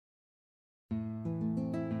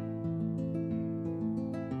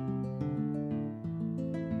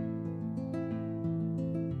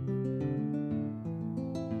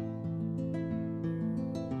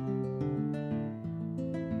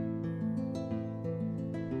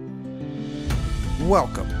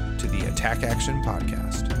Welcome to the Attack Action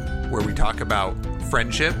Podcast, where we talk about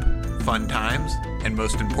friendship, fun times, and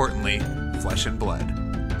most importantly, flesh and blood.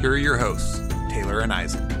 Here are your hosts, Taylor and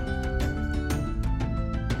Isaac.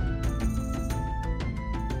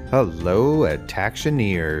 Hello,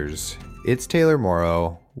 Attactioneers. It's Taylor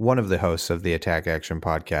Morrow, one of the hosts of the Attack Action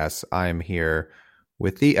Podcast. I am here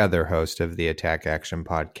with the other host of the Attack Action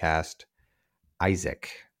Podcast,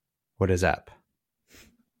 Isaac. What is up?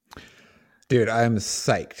 Dude, I am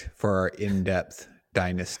psyched for our in-depth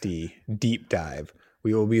Dynasty deep dive.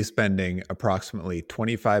 We will be spending approximately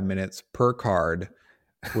 25 minutes per card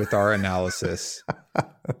with our analysis.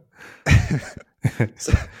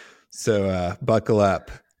 So buckle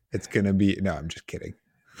up. It's going to be... No, I'm just kidding.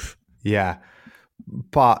 Yeah.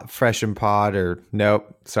 Fresh and pod or...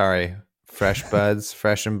 Nope. Sorry. Fresh buds.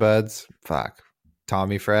 Fresh and buds. Fuck.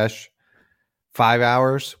 Tommy Fresh. 5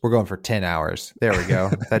 hours. We're going for 10 hours. There we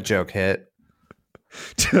go. That joke hit.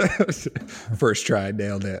 First try,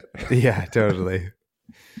 nailed it. Yeah, totally.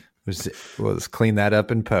 We'll just clean that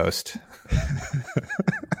up in post.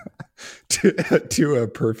 to a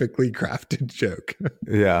perfectly crafted joke.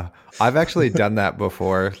 Yeah, I've actually done that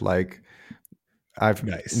before. Like,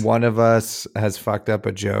 one of us has fucked up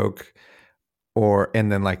a joke, and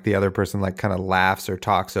then like the other person like kind of laughs or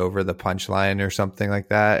talks over the punchline or something like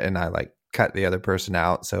that, and I like cut the other person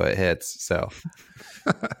out so it hits. So.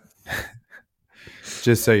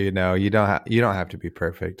 Just so you know, you don't have to be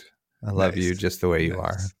perfect. I love you just the way you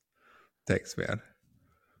are. Thanks, man.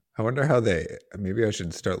 I wonder how maybe I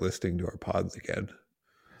should start listening to our pods again.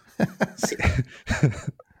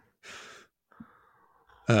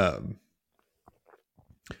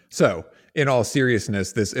 So in all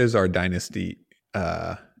seriousness, this is our Dynasty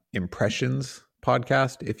impressions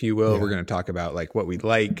podcast, if you will. Yeah. We're going to talk about like what we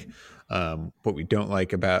like, what we don't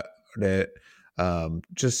like about it.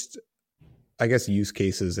 Just I guess use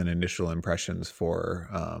cases and initial impressions for,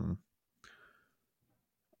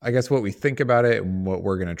 I guess what we think about it and what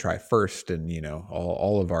we're going to try first, and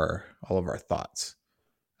all of our thoughts.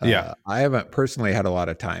 Yeah, I haven't personally had a lot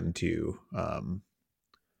of time to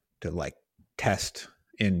like test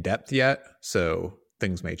in depth yet, so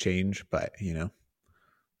things may change. But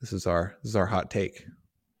this is our hot take.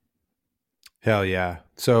 Hell yeah!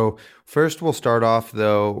 So first, we'll start off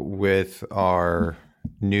though with our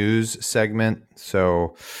news segment.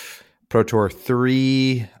 So Pro Tour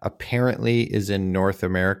 3 apparently is in North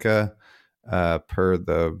America per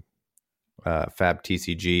the Fab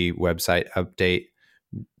TCG website update.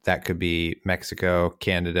 That could be Mexico,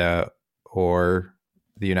 Canada, or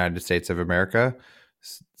the United States of America.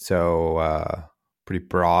 So pretty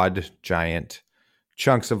broad, giant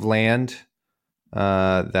chunks of land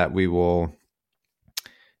that we will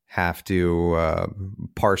have to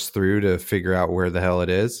parse through to figure out where the hell it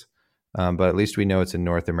is. But at least we know it's in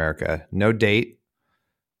North America. No date.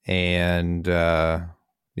 And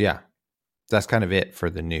yeah, that's kind of it for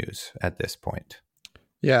the news at this point.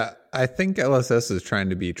 Yeah, I think LSS is trying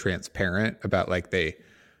to be transparent about like they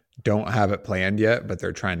don't have it planned yet, but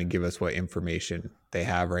they're trying to give us what information they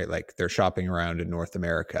have, right? Like they're shopping around in North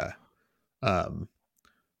America. On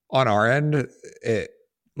our end, it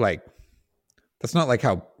like that's not like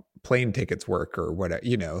how plane tickets work or whatever,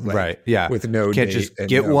 like, right? Yeah, with no you can't date just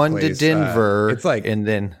get no one place. To Denver. It's like, and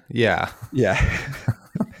then yeah.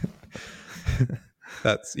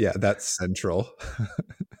 That's central.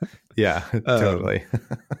 Yeah, totally.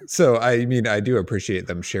 So I mean, I do appreciate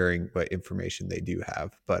them sharing what information they do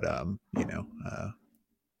have, but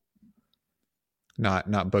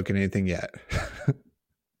not booking anything yet.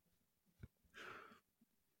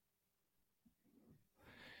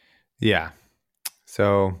 Yeah.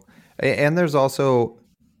 So, and there's also,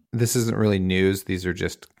 this isn't really news. These are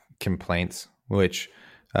just complaints, which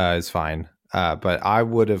is fine. But I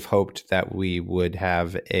would have hoped that we would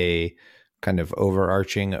have a kind of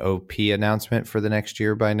overarching OP announcement for the next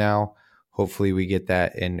year by now. Hopefully we get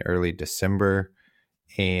that in early December.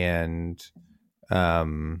 And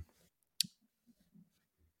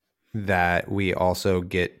that we also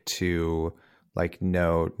get to like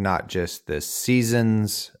know not just the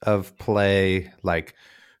seasons of play, like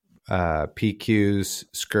PQs,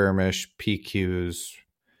 skirmish, PQs,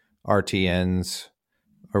 RTNs,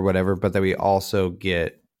 or whatever, but that we also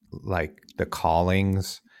get like the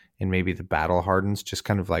callings and maybe the battle hardens, just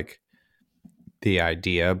kind of like the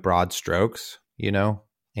idea, broad strokes, And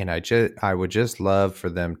I would just love for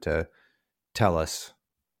them to tell us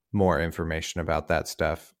more information about that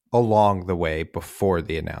stuff along the way before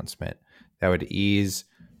the announcement. That would ease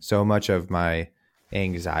so much of my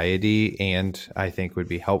anxiety, and I think would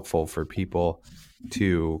be helpful for people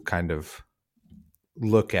to kind of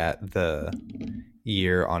look at the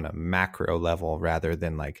year on a macro level rather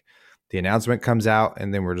than like the announcement comes out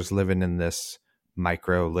and then we're just living in this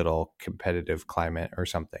micro little competitive climate or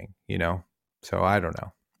something, you know? So I don't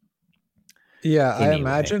know. Yeah, I Anyway.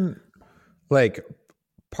 imagine like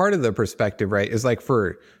part of the perspective, right, is like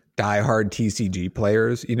for diehard TCG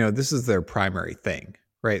players, you know, this is their primary thing,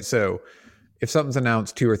 right? So if something's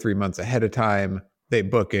announced 2 or 3 months ahead of time, they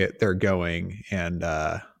book it, they're going, and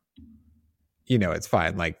you know, it's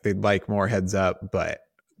fine. Like they'd like more heads up, but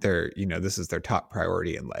they're, you know, this is their top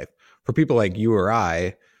priority in life. For people like you or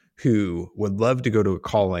I who would love to go to a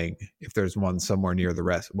calling if there's one somewhere near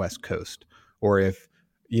the West Coast, or if,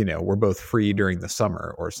 you know, we're both free during the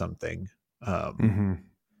summer or something, and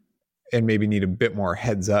maybe need a bit more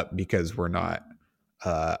heads up because we're not,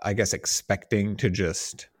 I guess, expecting to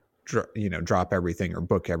just, drop everything or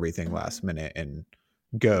book everything last minute and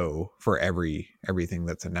go for everything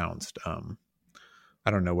that's announced. I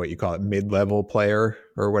don't know what you call it, mid-level player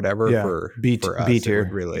or whatever for us. B tier. It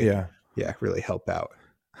would really, really help out.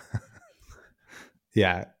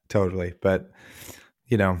 Yeah, totally. But,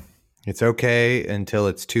 you know, it's okay until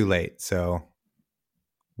it's too late. So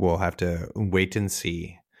we'll have to wait and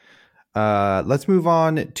see. Let's move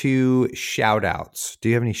on to shout outs. Do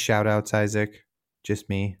you have any shout outs, Isaac? Just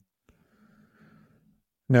me?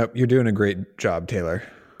 Nope. You're doing a great job, Taylor.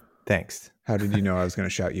 Thanks. How did you know I was going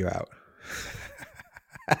to shout you out?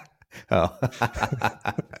 Oh,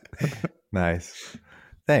 nice.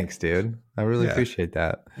 Thanks, dude. I really appreciate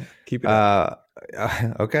that. Keep it up.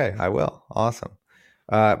 Okay, I will. Awesome.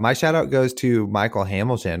 My shout out goes to Michael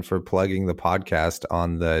Hamilton for plugging the podcast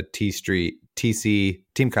on the TC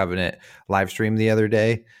Team Covenant live stream the other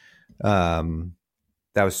day. That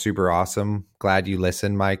was super awesome. Glad you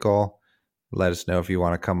listened, Michael. Let us know if you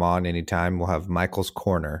want to come on anytime. We'll have Michael's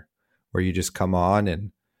Corner where you just come on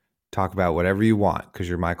and talk about whatever you want because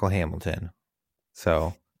you're Michael Hamilton.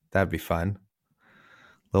 So that'd be fun.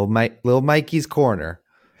 Little Mikey's Corner.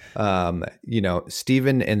 You know,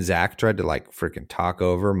 Steven and Zach tried to like freaking talk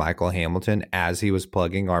over Michael Hamilton as he was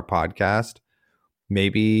plugging our podcast.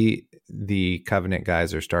 Maybe the Covenant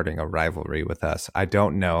guys are starting a rivalry with us. I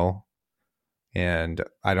don't know. And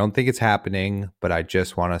I don't think it's happening, but I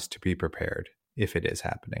just want us to be prepared if it is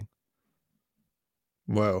happening.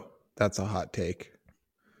 Whoa, that's a hot take.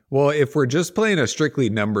 Well, if we're just playing a strictly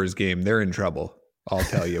numbers game, they're in trouble. I'll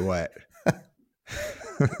tell you what.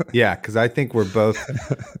 Yeah, because I think we're both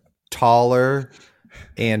taller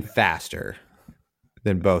and faster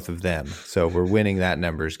than both of them. So we're winning that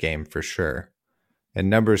numbers game for sure. And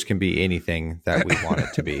numbers can be anything that we want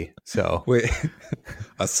it to be. So wait,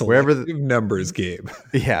 a selective numbers game.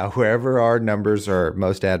 Yeah, wherever our numbers are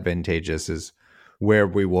most advantageous is where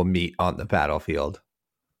we will meet on the battlefield.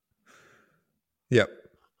 Yep.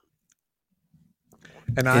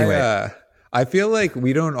 And anyway. I feel like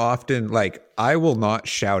we don't often, like, I will not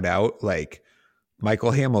shout out like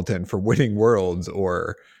Michael Hamilton for winning Worlds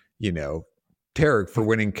or, you know, Tarek for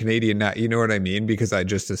winning Canadian. You know what I mean? Because I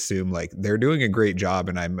just assume like they're doing a great job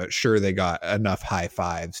and I'm sure they got enough high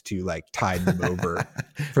fives to like tide them over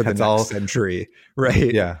for the next century.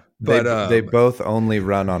 Right. Yeah. But they both only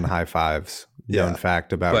run on high fives. Known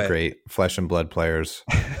fact about great flesh and blood players.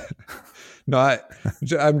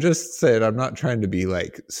 I'm just saying, I'm not trying to be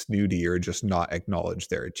like snooty or just not acknowledge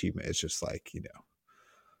their achievement. It's just like, you know,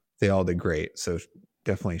 they all did great. So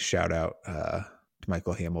definitely shout out to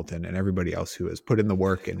Michael Hamilton and everybody else who has put in the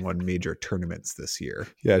work and won major tournaments this year.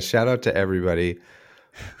 Yeah. Shout out to everybody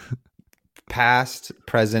past,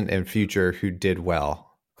 present, and future who did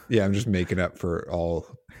well. Yeah. I'm just making up for all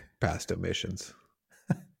past omissions.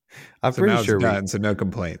 I'm pretty sure it's done, so no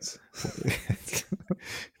complaints.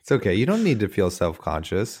 It's okay. You don't need to feel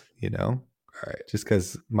self-conscious, you know? All right. Just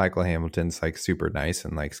because Michael Hamilton's like super nice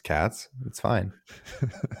and likes cats, it's fine.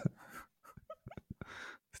 It's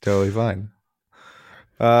totally fine.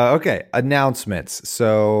 Okay. Announcements.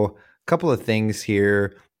 So a couple of things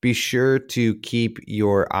here. Be sure to keep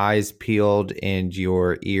your eyes peeled and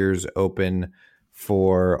your ears open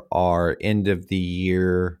for our end of the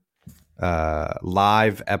year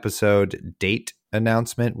live episode date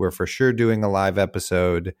announcement. We're for sure doing a live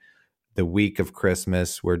episode the week of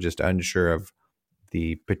Christmas. We're just unsure of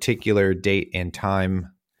the particular date and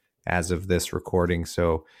time as of this recording.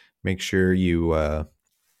 So make sure you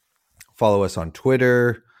follow us on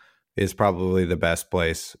Twitter is probably the best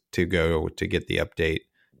place to go to get the update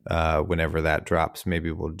whenever that drops.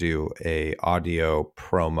 Maybe we'll do a audio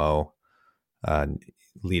promo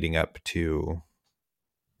leading up to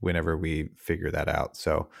whenever we figure that out.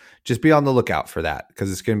 So just be on the lookout for that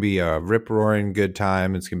because it's going to be a rip-roaring good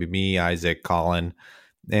time. It's going to be me, Isaac, Colin,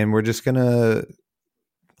 and we're just going to,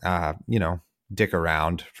 dick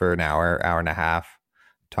around for an hour, hour and a half,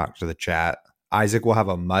 talk to the chat. Isaac will have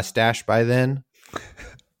a mustache by then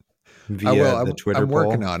via the Twitter I'm poll.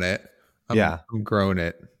 working on it. I'm growing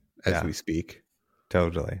it as we speak.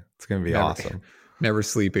 Totally. It's going to be awesome. Never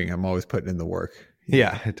sleeping. I'm always putting in the work.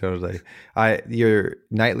 Yeah, totally. Your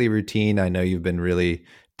nightly routine, I know you've been really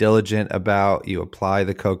diligent about. You apply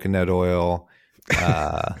the coconut oil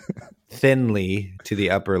thinly to the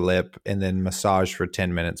upper lip and then massage for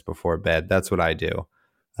 10 minutes before bed. That's what I do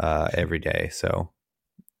every day. So,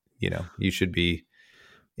 you should be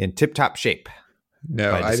in tip-top shape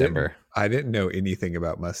by December. I didn't know anything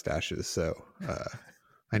about mustaches, so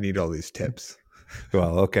I need all these tips.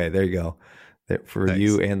 Well, okay, there you go. For Thanks.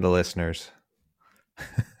 You and the listeners.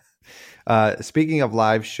 Speaking of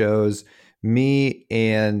live shows, me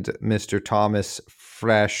and Mr. Thomas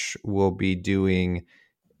Fresh will be doing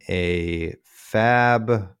a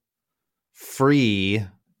Fab free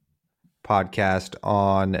podcast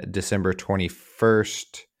on December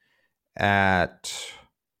 21st at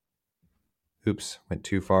went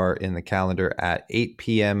too far in the calendar, at 8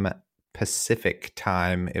 p.m. Pacific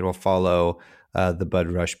time. It will follow the Bud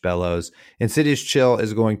Rush Bellows. Insidious Chill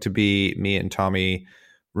is going to be me and Tommy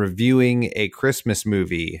reviewing a Christmas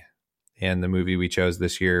movie. And the movie we chose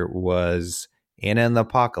this year was Anna and the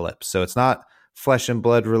Apocalypse. So it's not flesh and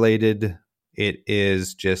blood related. It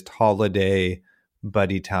is just holiday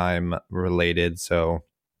buddy time related. So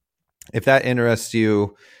if that interests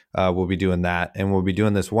you, we'll be doing that. And we'll be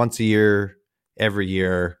doing this once a year, every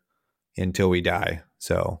year until we die.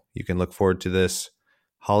 So you can look forward to this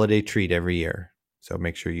holiday treat every year. So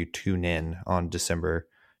make sure you tune in on December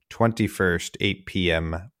 21st, 8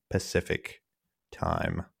 p.m. Pacific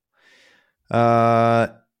time.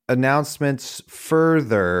 Announcements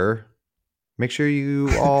further. Make sure you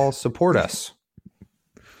all support us.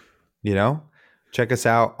 Check us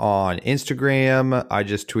out on Instagram. I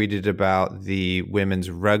just tweeted about the women's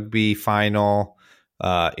rugby final.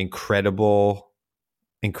 Incredible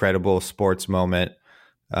sports moment.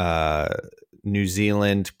 New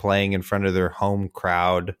Zealand playing in front of their home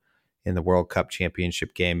crowd in the World Cup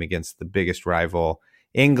Championship game against the biggest rival,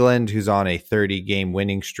 England, who's on a 30-game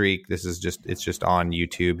winning streak. It's just on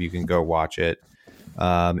YouTube. You can go watch it.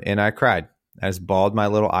 And I cried. I just bawled my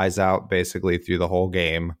little eyes out basically through the whole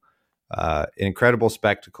game. Incredible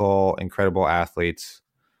spectacle, incredible athletes,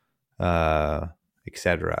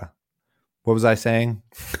 etc. What was I saying?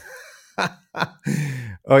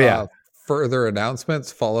 Oh, yeah. Further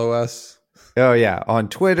announcements, follow us. Oh, yeah, on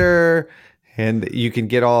Twitter. And you can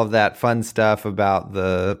get all of that fun stuff about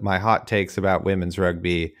my hot takes about women's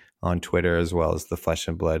rugby on Twitter, as well as the Flesh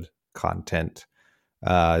and Blood content.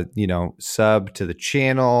 Sub to the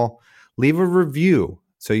channel, leave a review.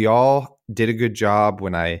 So y'all did a good job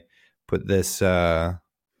when I put this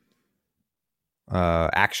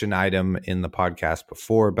action item in the podcast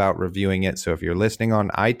before about reviewing it. So if you're listening on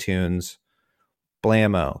iTunes,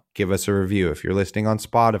 blammo, give us a review. If you're listening on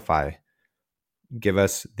Spotify, give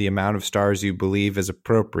us the amount of stars you believe is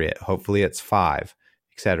appropriate. Hopefully it's 5,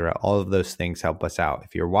 etc. All of those things help us out.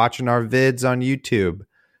 If you're watching our vids on YouTube,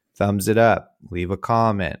 thumbs it up, leave a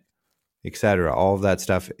comment, etc. All of that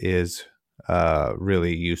stuff is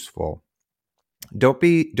really useful. Don't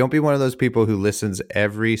be one of those people who listens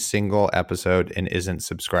every single episode and isn't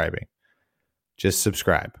subscribing. Just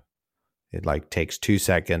subscribe. It takes 2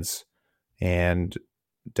 seconds and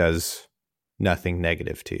does nothing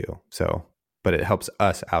negative to you. But it helps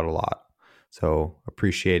us out a lot. So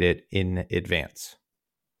appreciate it in advance.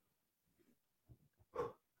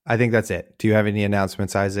 I think that's it. Do you have any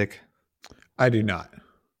announcements, Isaac? I do not.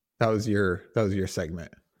 That was your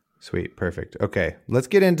segment. Sweet. Perfect. Okay. Let's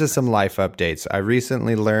get into some life updates. I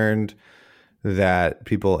recently learned that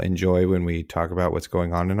people enjoy when we talk about what's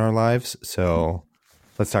going on in our lives. So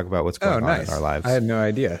let's talk about what's going on in our lives. I had no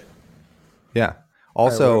idea. Yeah.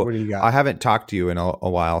 Also, what do you got? I haven't talked to you in a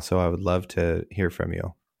while, so I would love to hear from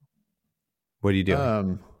you. What are you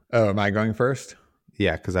doing? Am I going first?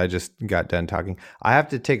 Yeah, because I just got done talking. I have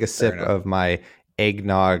to take a sip of my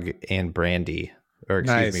eggnog and brandy, or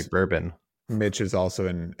excuse me, bourbon. Mitch is also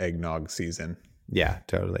in eggnog season. Yeah,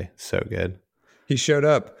 totally. So good. He showed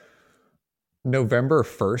up November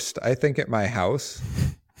 1st, I think, at my house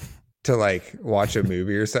to watch a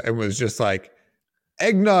movie or something. It was just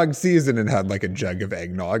eggnog season and had a jug of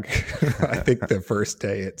eggnog. I think the first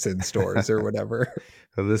day it's in stores or whatever.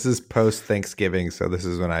 So this is post Thanksgiving. So this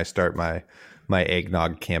is when I start my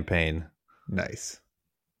eggnog campaign. Nice.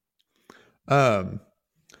 I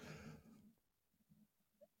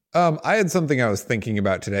had something I was thinking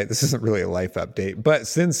about today. This isn't really a life update, but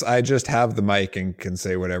since I just have the mic and can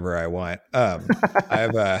say whatever I want,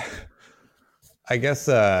 I I guess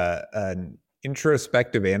an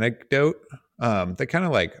introspective anecdote that kind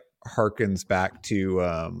of like harkens back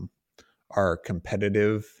to our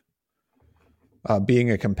competitive,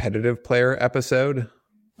 being a competitive player episode.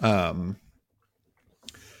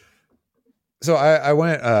 So I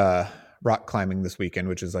went rock climbing this weekend,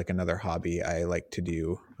 which is like another hobby I like to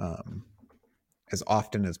do as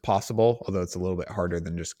often as possible, although it's a little bit harder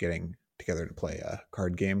than just getting together to play a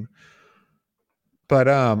card game. But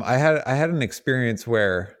I had an experience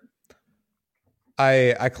where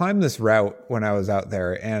I climbed this route when I was out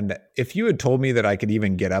there, and if you had told me that I could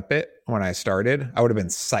even get up it when I started, I would have been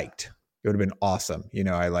psyched. It would have been awesome. You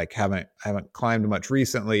know, I like haven't climbed much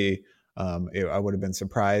recently. I would have been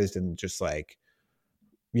surprised and just like,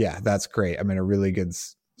 yeah, that's great. I'm in a really good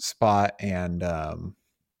spot, and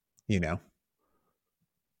you know,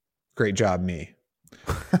 great job, me.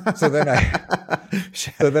 So then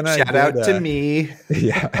shout out to me.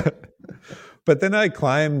 Yeah. But then I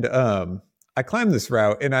climbed this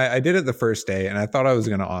route, and I did it the first day, and I thought I was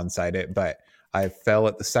going to onsite it, but I fell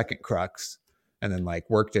at the second crux and then like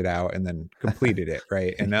worked it out and then completed it.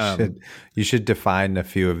 Right. And you should define a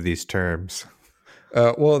few of these terms.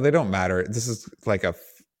 Well, they don't matter. This is like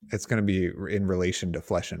it's going to be in relation to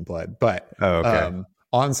flesh and blood, but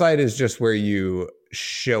onsite is just where you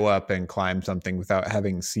show up and climb something without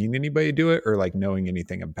having seen anybody do it or like knowing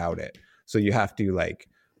anything about it. So you have to like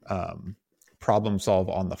problem solve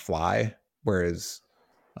on the fly. Whereas,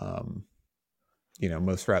 you know,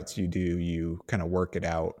 most routes you kind of work it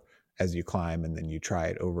out as you climb, and then you try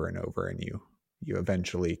it over and over, and you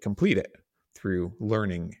eventually complete it through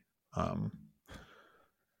learning the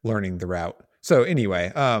route. So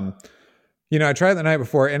anyway, you know, I tried it the night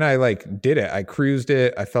before, and I like did it. I cruised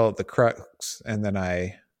it. I fell at the crux, and then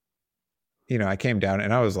I came down,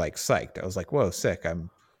 and I was like psyched. I was like, whoa, sick. I'm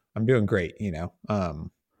doing great, you know.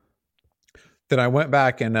 Then I went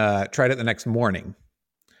back and tried it the next morning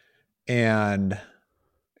and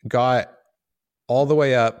got all the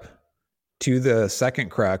way up to the second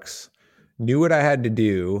crux, knew what I had to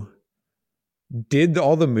do, did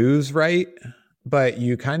all the moves right, but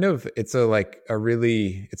you kind of, it's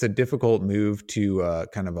a difficult move to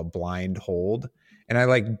kind of a blind hold. And I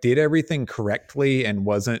like did everything correctly and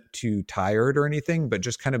wasn't too tired or anything, but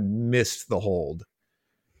just kind of missed the hold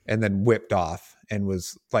and then whipped off and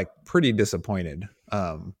was like pretty disappointed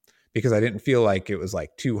because I didn't feel like it was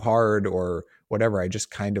like too hard or whatever. I just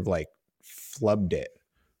kind of like flubbed it,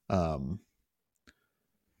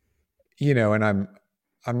 you know, and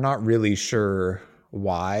I'm not really sure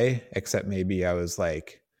why, except maybe I was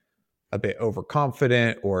like a bit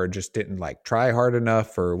overconfident or just didn't like try hard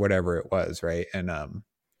enough or whatever it was. Right. And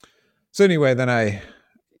so anyway, then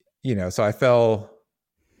so I fell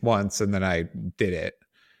once and then I did it.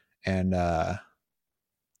 And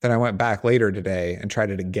then I went back later today and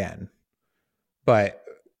tried it again, but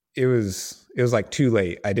it was like too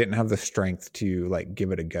late. I didn't have the strength to like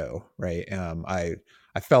give it a go. Right. I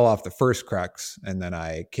fell off the first crux, and then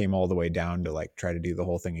I came all the way down to like try to do the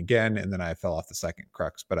whole thing again. And then I fell off the second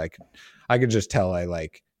crux, but I could just tell I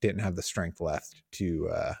like didn't have the strength left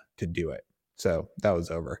to do it. So that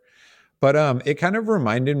was over. But it kind of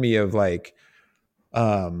reminded me of like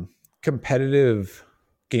competitive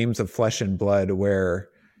games of flesh and blood where,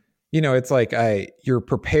 you know, it's like you're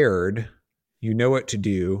prepared, you know what to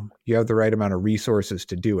do, you have the right amount of resources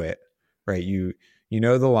to do it, right? You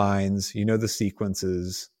know the lines, you know the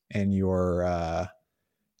sequences, and you're,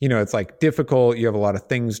 you know, it's like difficult. You have a lot of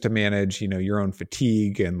things to manage, you know, your own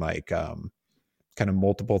fatigue and like kind of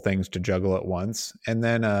multiple things to juggle at once. And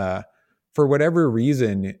then for whatever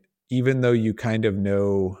reason, even though you kind of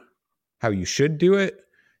know how you should do it,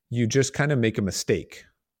 you just kind of make a mistake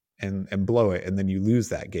and blow it, and then you lose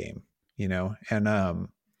that game, you know? And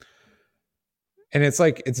it's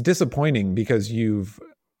like, it's disappointing because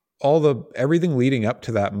everything leading up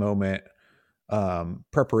to that moment,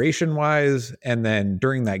 preparation wise, and then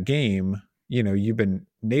during that game, you know, you've been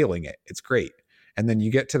nailing it. It's great. And then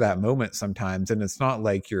you get to that moment sometimes, and it's not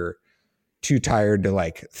like you're too tired to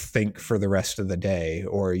like think for the rest of the day,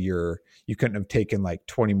 or you couldn't have taken like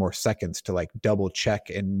 20 more seconds to like double check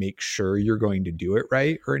and make sure you're going to do it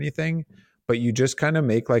right or anything, but you just kind of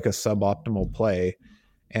make like a suboptimal play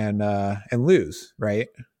and lose. Right.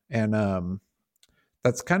 And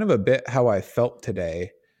that's kind of a bit how I felt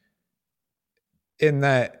today, in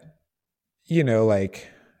that, you know, like,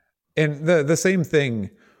 and the same thing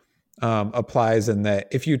applies in that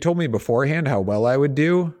if you told me beforehand how well I would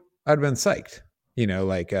do, I'd been psyched, you know,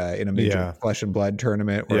 like in a major flesh and blood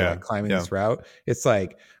tournament or like climbing this route. It's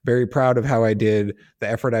like very proud of how I did, the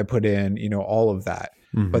effort I put in, you know, all of that.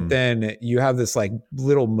 But Mhm. then you have this like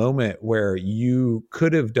little moment where you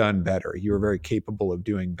could have done better. You were very capable of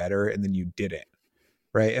doing better, and then you didn't.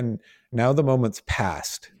 Right. And now the moment's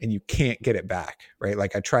passed and you can't get it back. Right.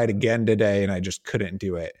 Like I tried again today and I just couldn't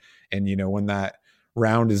do it. And when that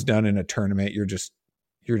round is done in a tournament, you're just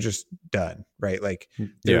done. Right. Like Yeah.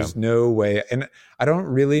 there's no way. And I don't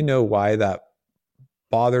really know why that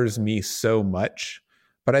bothers me so much,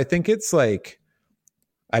 but I think it's like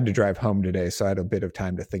I had to drive home today, so I had a bit of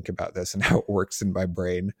time to think about this and how it works in my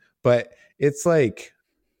brain. But it's like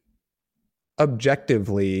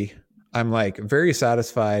objectively, I'm like very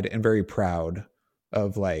satisfied and very proud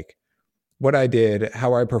of like what I did,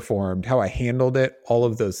 how I performed, how I handled it, all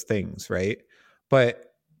of those things, right?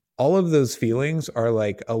 But all of those feelings are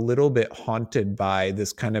like a little bit haunted by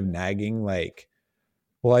this kind of nagging, like,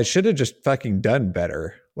 well, I should have just fucking done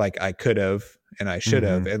better. Like I could have and I should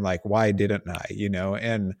have. Mhm. And like, why didn't I,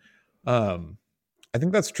 And I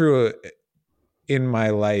think that's true in my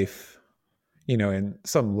life, in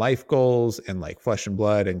some life goals and like flesh and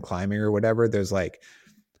blood and climbing or whatever. There's like,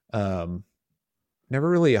 never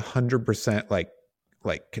really 100%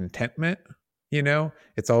 like contentment,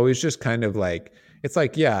 it's always just kind of like, it's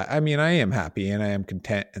like, yeah, I mean, I am happy and I am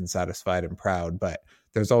content and satisfied and proud, but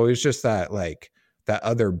there's always just that, like that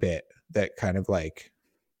other bit that kind of like,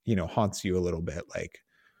 haunts you a little bit. Like,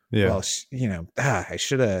 Yeah. well,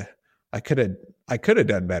 I could have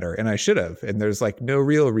done better and I should have. And there's like no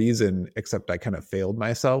real reason except I kind of failed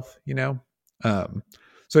myself,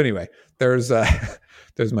 So anyway, there's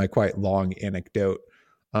there's my quite long anecdote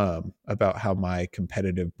about how my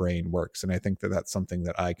competitive brain works. And I think that that's something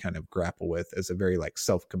that I kind of grapple with as a very like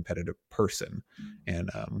self-competitive person. And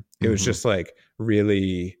it was Mhm. just like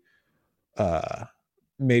really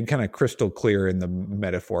made kind of crystal clear in the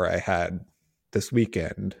metaphor I had this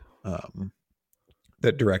weekend,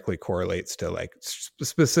 that directly correlates to like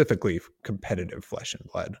specifically competitive flesh and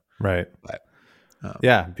blood. Right. But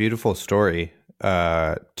Yeah, beautiful story.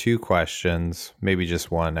 Two questions, maybe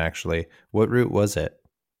just one actually. What route was it?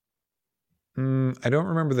 I don't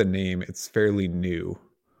remember the name. It's fairly new.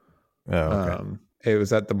 Oh, okay. It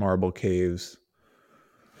was at the Marble Caves.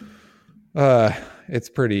 Uh, it's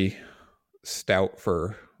pretty stout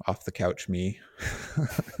for off the couch me.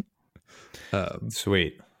 um,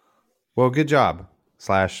 Sweet. Well, good job.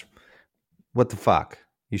 Slash, what the fuck?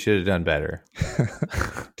 You should have done better.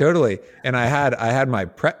 Totally. And I had my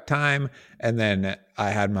prep time, and then I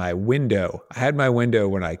had my window. I had my window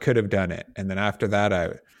when I could have done it. And then after that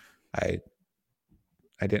I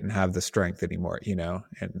I didn't have the strength anymore,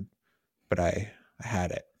 but I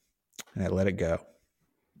had it and I let it go.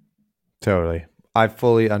 Totally. I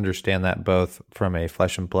fully understand that both from a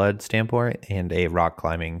flesh and blood standpoint and a rock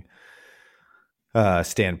climbing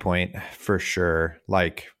standpoint for sure.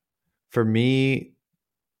 Like for me,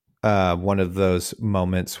 one of those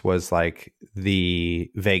moments was like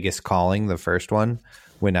the Vegas calling, the first one,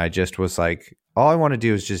 when I just was like, all I want to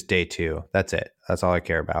do is just day 2. That's it. That's all I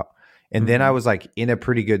care about. And then I was like in a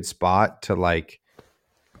pretty good spot to like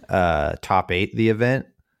top 8 the event.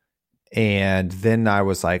 And then I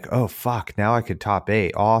was like, oh, fuck, now I could top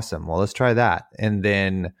 8. Awesome. Well, let's try that. And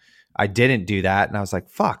then I didn't do that. And I was like,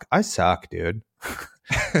 fuck, I suck, dude.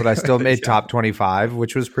 But I still made top 25,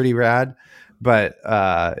 which was pretty rad. But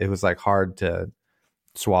it was like hard to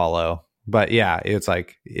swallow. But yeah, it's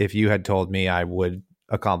like if you had told me I would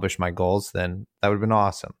accomplish my goals, then that would have been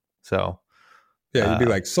awesome. So Yeah, you'd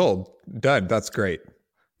be like, sold, done. That's great.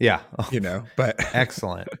 yeah. But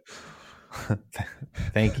Excellent.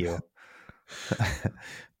 Thank you.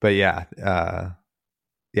 But yeah,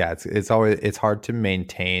 it's hard to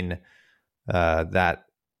maintain that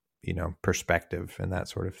perspective and that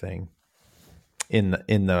sort of thing in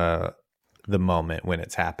the moment when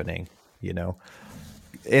it's happening,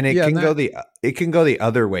 and it can go the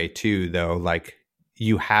other way too, though. Like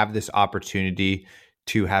you have this opportunity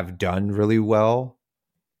to have done really well,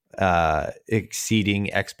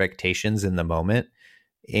 exceeding expectations in the moment,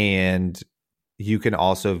 and you can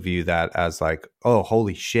also view that as like, oh,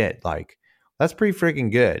 holy shit, like that's pretty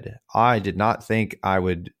freaking good. I did not think I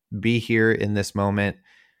would be here in this moment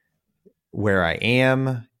where I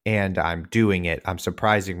am, and I'm doing it. I'm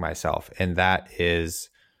surprising myself. And that is,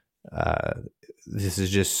 this is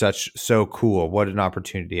just so cool. What an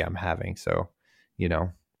opportunity I'm having. So,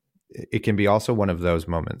 it can be also one of those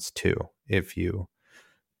moments too, if you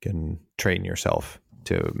can train yourself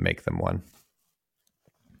to make them one.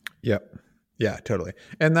 Yep. Yeah, totally.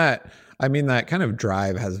 And that kind of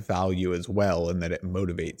drive has value as well, in that it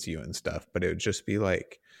motivates you and stuff, but it would just be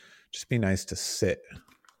nice to sit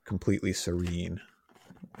completely serene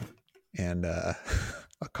and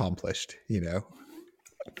accomplished.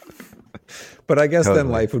 But I guess then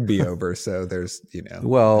Totally. life would be over. So there's, none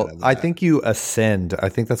Well, of I that. think you ascend. I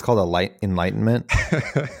think that's called a light enlightenment.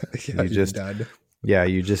 Yeah, You you're just, done. yeah,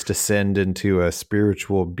 you just ascend into a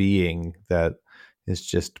spiritual being that is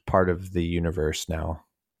just part of the universe now.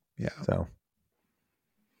 Yeah. So,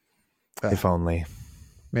 if only.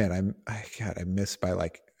 Man, I missed by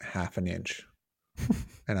like half an inch,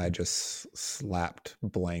 and I just slapped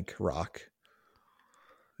blank rock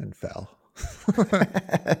and fell.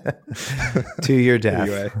 To your death.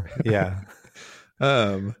 Anyway, Yeah.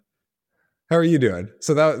 um, how are you doing?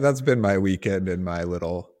 So that's been my weekend and my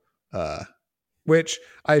little, uh, which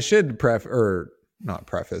I should not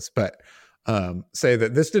preface, but say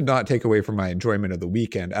that this did not take away from my enjoyment of the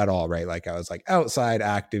weekend at all. Right, like I was like outside,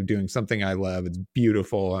 active, doing something I love. It's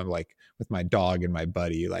beautiful. I'm like with my dog and my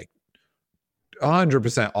buddy, like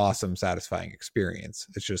 100% awesome, satisfying experience.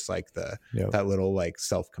 It's just like Yep. that little like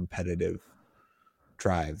self-competitive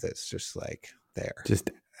drive that's just like there. Just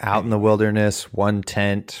out in the Anyway. wilderness, one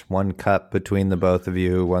tent, one cup between the both of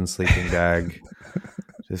you, one sleeping bag,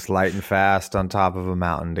 just light and fast on top of a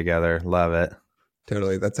mountain together. Love it.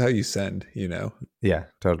 Totally. That's how you send, Yeah,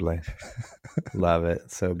 totally. Love it.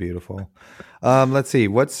 So beautiful. Let's see.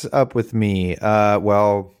 What's up with me?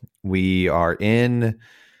 Well, we are in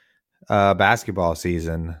basketball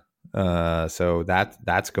season. So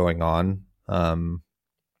that's going on.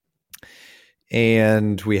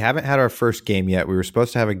 And we haven't had our first game yet. We were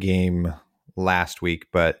supposed to have a game last week,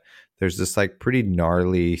 but there's this like pretty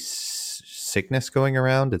gnarly sickness going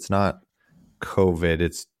around. It's not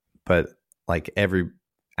COVID, but like every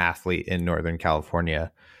athlete in Northern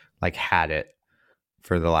California like had it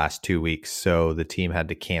for the last 2 weeks. So the team had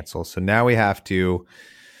to cancel. So now we have to,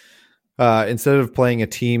 instead of playing a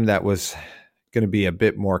team that was going to be a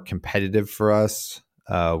bit more competitive for us,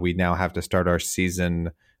 we now have to start our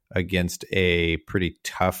season against a pretty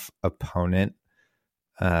tough opponent.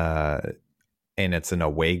 And it's an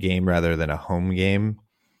away game rather than a home game.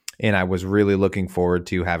 And I was really looking forward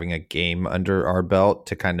to having a game under our belt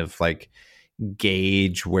to kind of like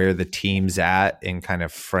gauge where the team's at and kind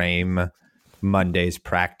of frame Monday's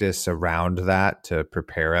practice around that to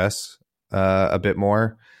prepare us a bit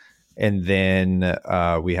more. And then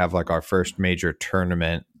we have like our first major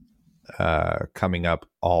tournament coming up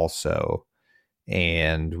also.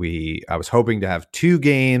 And I was hoping to have 2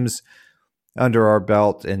 games under our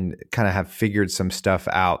belt and kind of have figured some stuff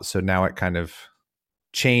out. So now it kind of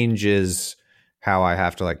changes how I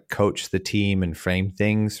have to like coach the team and frame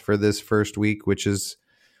things for this first week, which is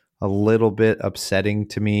a little bit upsetting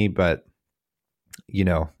to me, but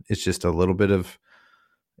it's just a little bit of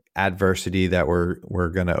adversity that we're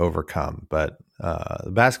going to overcome. But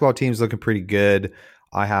the basketball team's looking pretty good.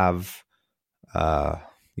 I have a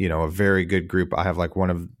very good group. I have like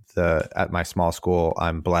at my small school,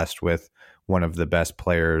 I'm blessed with one of the best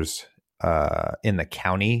players in the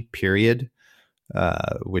county, period.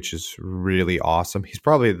 Which is really awesome. He's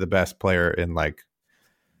probably the best player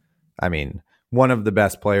one of the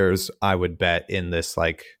best players I would bet in this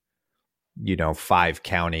 5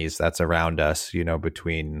 counties that's around us,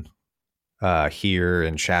 between here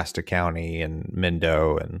and Shasta County and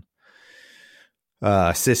Mendo and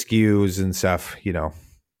Siskiyous and stuff,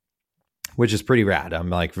 which is pretty rad. I'm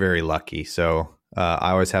like very lucky. So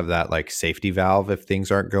I always have that like safety valve if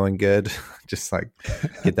things aren't going good. Just like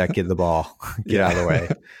get that kid the ball, get out of the way,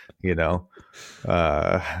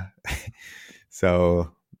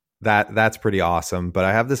 So that's pretty awesome. But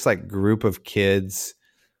I have this like group of kids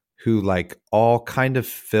who like all kind of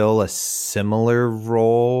fill a similar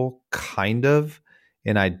role, kind of,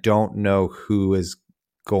 and I don't know who is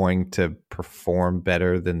going to perform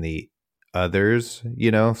better than the others,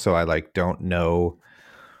 so I like don't know.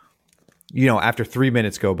 After 3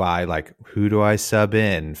 minutes go by, like, who do I sub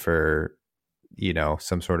in for,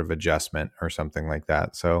 some sort of adjustment or something like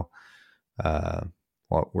that. So,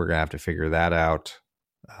 well, we're going to have to figure that out.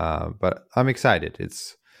 But I'm excited.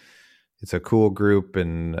 It's a cool group.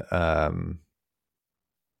 And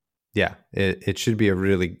it should be a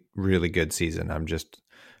really, really good season. I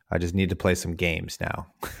just need to play some games now.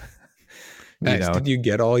 Nice. Did you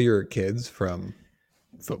get all your kids from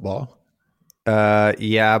football?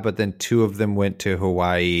 Yeah, but then 2 of them went to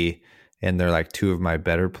Hawaii and they're like 2 of my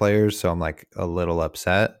better players. So I'm like a little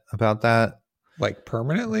upset about that. Like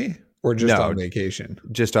permanently or just on vacation?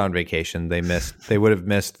 Just on vacation. They would have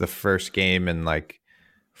missed the first game in like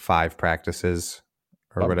 5 practices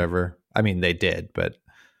or whatever. I mean, they did, but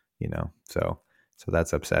so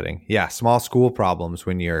that's upsetting. Yeah. Small school problems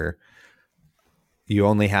when you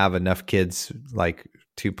only have enough kids like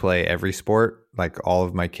to play every sport. Like all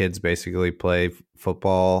of my kids basically play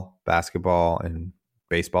football, basketball, and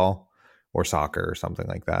baseball or soccer or something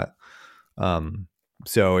like that.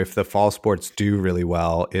 So if the fall sports do really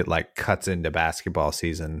well, it like cuts into basketball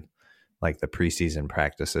season, like the preseason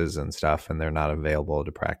practices and stuff, and they're not available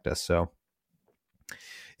to practice. So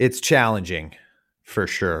it's challenging for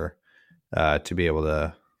sure to be able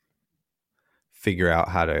to figure out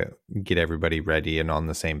how to get everybody ready and on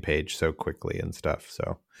the same page so quickly and stuff.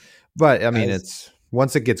 So, but I mean, it's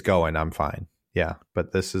once it gets going, I'm fine. Yeah.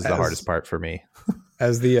 But this is the hardest part for me.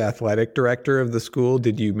 As the athletic director of the school,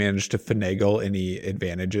 did you manage to finagle any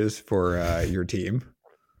advantages for your team?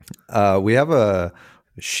 We have a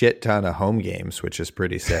shit ton of home games, which is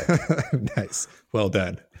pretty sick. Nice. Well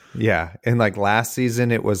done. Yeah. And like last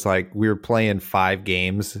season, it was like we were playing 5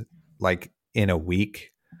 games like in a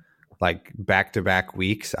week, like back-to-back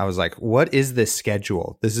weeks. I was like, what is this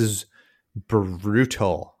schedule? This is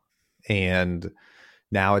brutal. And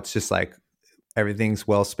now it's just like everything's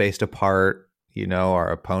well spaced apart. You know, our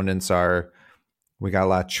opponents we got a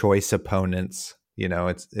lot of choice opponents. You know,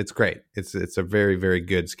 it's great. It's a very, very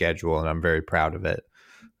good schedule, and I'm very proud of it.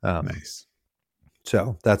 Nice.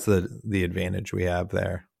 So that's the advantage we have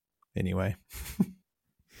there. Anyway.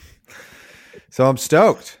 So I'm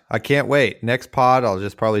stoked. I can't wait. Next pod, I'll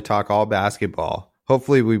just probably talk all basketball.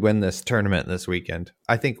 Hopefully we win this tournament this weekend.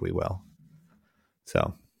 I think we will.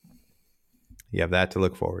 So you have that to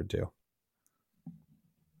look forward to.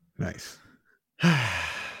 Nice.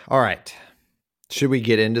 All right. Should we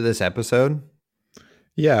get into this episode?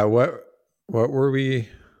 Yeah. What were we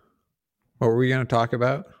going to talk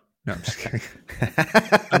about? No, I'm just kidding.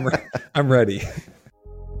 I'm ready.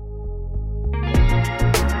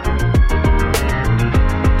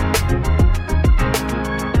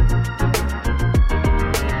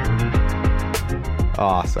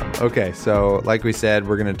 Awesome. Okay, so like we said,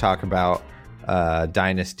 we're going to talk about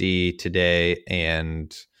Dynasty today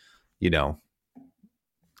and, you know,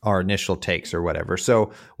 our initial takes or whatever.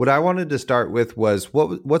 So what I wanted to start with was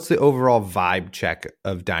what's the overall vibe check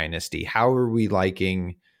of Dynasty? How are we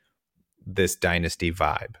liking this Dynasty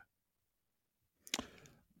vibe?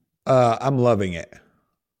 I'm loving it.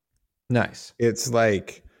 Nice. It's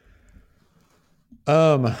like,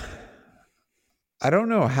 I don't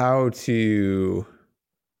know how to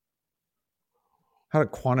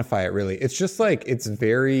quantify it really. It's just like, it's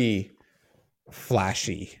very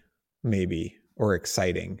flashy maybe, or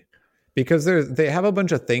exciting, because they have a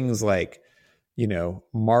bunch of things like, you know,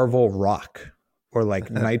 Marvel Rock or like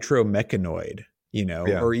Nitro Mechanoid, you know,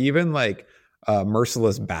 or even like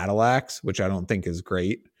Merciless Battle Axe, which I don't think is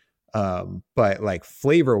great. But like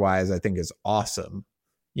flavor wise, I think is awesome.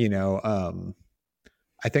 You know,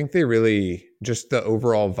 I think they really, just the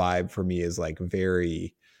overall vibe for me is like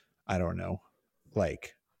very, I don't know,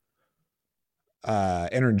 like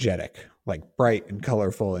energetic, like bright and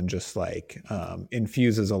colorful, and just like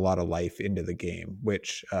infuses a lot of life into the game,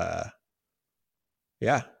 which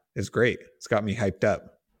is great. It's got me hyped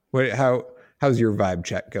up. How's your vibe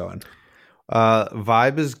check going?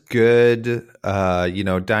 Vibe is good. You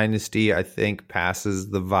know, Dynasty, I think,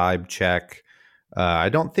 passes the vibe check. I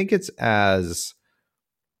don't think it's as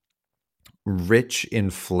rich in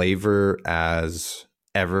flavor as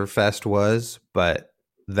Everfest was, but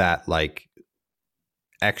that like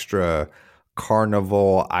extra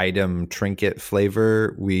carnival item trinket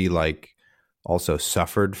flavor we like also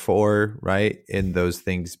suffered for, right? In those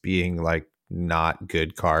things being like not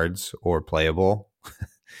good cards or playable.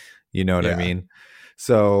 You know what I mean?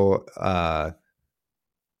 So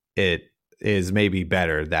it is maybe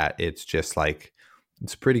better that it's just like,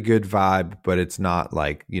 it's a pretty good vibe, but it's not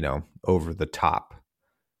like, you know, over the top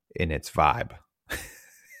in its vibe.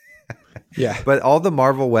 Yeah. But all the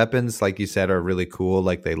Marvel weapons, like you said, are really cool.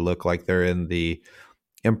 Like they look like they're in the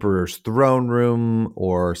Emperor's throne room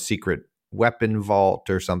or secret weapon vault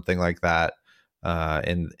or something like that.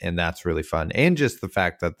 And that's really fun. And just the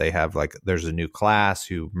fact that they have like, there's a new class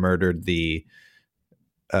who murdered the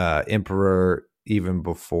Emperor even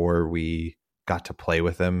before we got to play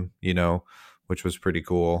with him, you know, which was pretty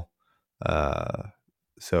cool.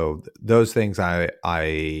 So those things I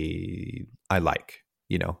like,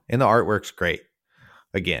 you know, and the artwork's great.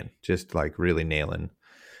 Again, just like really nailing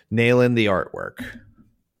the artwork.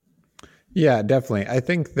 Yeah, definitely. I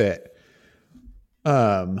think that,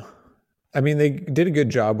 I mean, they did a good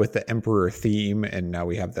job with the Emperor theme, and now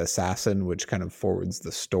we have the assassin, which kind of forwards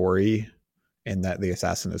the story, and that the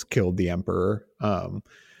assassin has killed the Emperor. And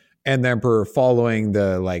the Emperor following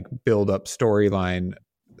the like build up storyline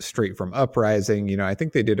straight from Uprising. You know, I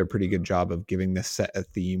think they did a pretty good job of giving this set a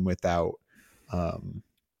theme without,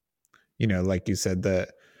 you know, like you said, the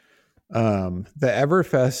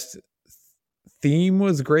Everfest theme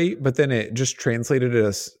was great, but then it just translated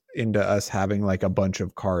us into us having like a bunch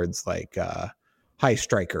of cards like High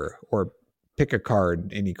Striker or pick a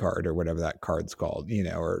card, any card or whatever that card's called,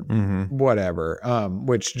 or whatever,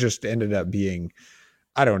 which just ended up being,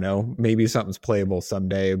 I don't know, maybe something's playable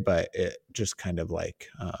someday, but it just kind of like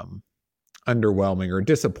underwhelming or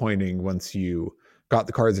disappointing once you got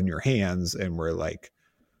the cards in your hands and were like,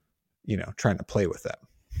 trying to play with them.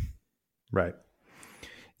 Right.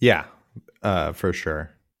 Yeah, for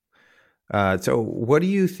sure. So what do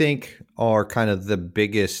you think are kind of the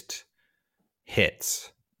biggest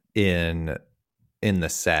hits in the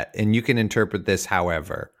set? And you can interpret this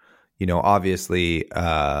however. Obviously,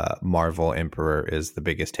 Marvel Emperor is the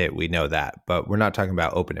biggest hit. We know that, but we're not talking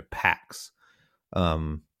about open packs.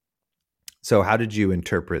 So how did you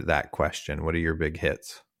interpret that question? What are your big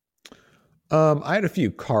hits? I had a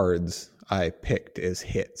few cards I picked as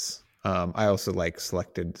hits. I also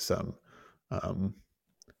selected some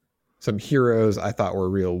heroes I thought were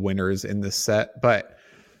real winners in this set. But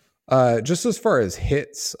just as far as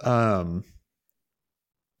hits, I'll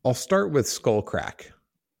start with Skullcrack.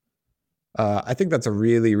 I think that's a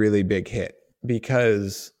really, really big hit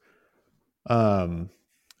because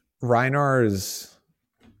Reinar's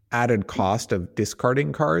added cost of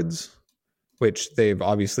discarding cards, which they've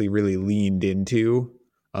obviously really leaned into.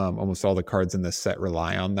 Almost all the cards in this set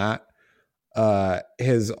rely on that.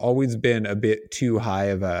 Has always been a bit too high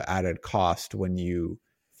of a added cost when you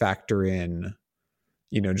factor in,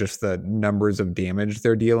 just the numbers of damage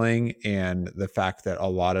they're dealing and the fact that a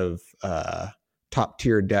lot of top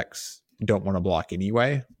tier decks don't want to block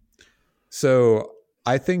anyway. So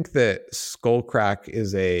I think that Skullcrack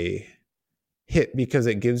is a hit because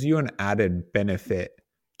it gives you an added benefit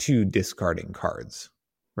to discarding cards,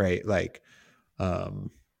 right?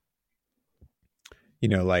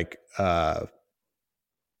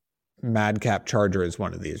 Madcap Charger is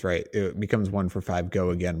one of these, right? It becomes 1 for 5,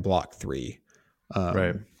 go again, block 3.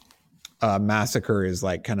 Right. Massacre is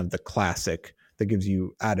like kind of the classic that gives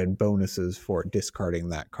you added bonuses for discarding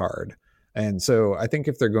that card. And so I think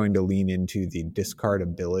if they're going to lean into the discard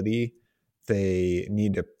ability, they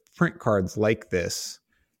need to print cards like this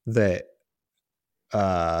that,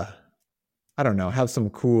 I don't know, have some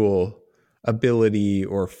cool ability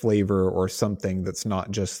or flavor or something that's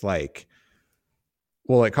not just like,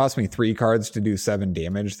 well, it cost me 3 cards to do 7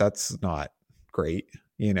 damage. That's not great,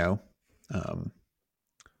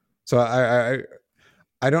 So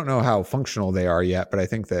I don't know how functional they are yet, but I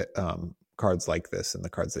think that cards like this and the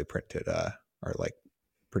cards they printed are like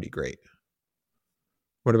pretty great.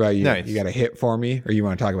 What about you? Nice. You got a hit for me, or you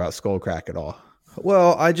want to talk about Skullcrack at all?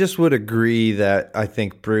 Well, I just would agree that I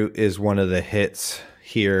think Brute is one of the hits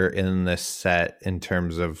here in this set in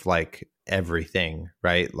terms of like everything,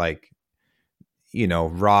 right? Like,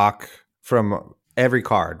 rock from every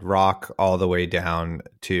card, rock all the way down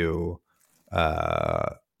to,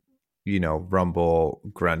 rumble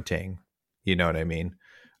grunting. You know what I mean?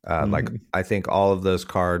 Like, I think all of those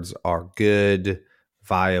cards are good,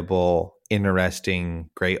 viable, interesting,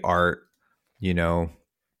 great art, beaten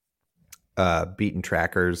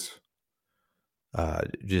trackers,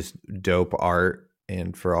 just dope art.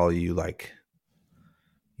 And for all you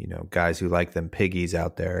guys who like them piggies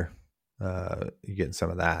out there, you're getting some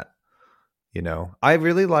of that. I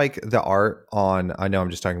really like the art on, I know I'm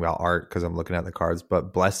just talking about art because I'm looking at the cards,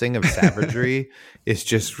 but Blessing of Savagery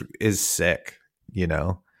is sick,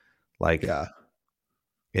 Yeah.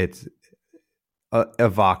 It's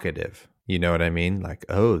evocative. You know what I mean? Like,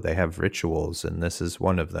 oh, they have rituals and this is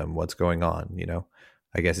one of them. What's going on?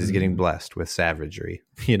 I guess he's getting blessed with savagery,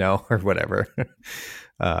 or whatever.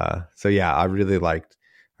 So yeah, I really liked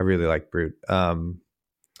Brute.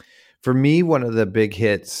 For me, one of the big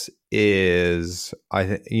hits is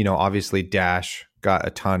obviously Dash got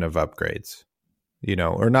a ton of upgrades,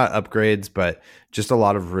 or not upgrades, but just a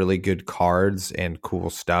lot of really good cards and cool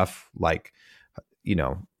stuff. Like,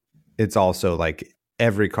 it's also like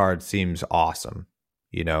every card seems awesome,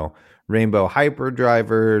 Rainbow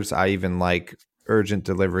Hyperdrivers. I even like Urgent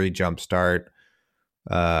Delivery Jumpstart,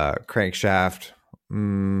 Crankshaft.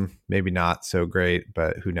 Maybe not so great,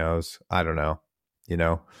 but who knows? I don't know,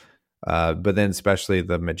 but then especially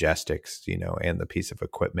the Majestics, and the piece of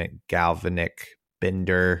equipment, Galvanic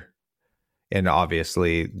Bender, and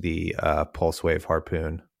obviously the Pulse Wave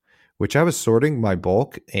Harpoon, which I was sorting my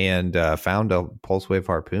bulk and found a Pulse Wave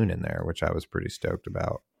Harpoon in there, which I was pretty stoked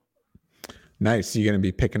about. Nice. You going to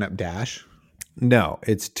be picking up Dash? No,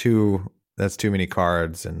 that's too many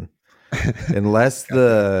cards. And unless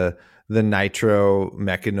the Nitro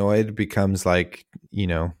Mechanoid becomes like,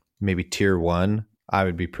 maybe tier 1, I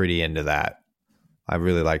would be pretty into that. I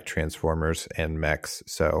really like Transformers and mechs,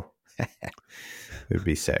 so it would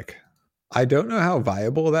be sick. I don't know how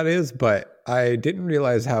viable that is, but I didn't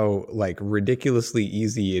realize how like ridiculously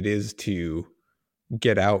easy it is to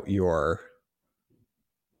get out your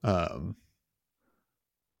what's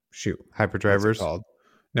it Hyperdrivers? called?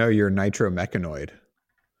 No, your nitro mechanoid.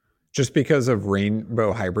 Just because of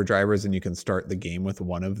rainbow hyperdrivers, and you can start the game with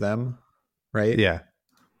one of them, right? Yeah.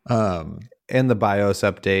 And the BIOS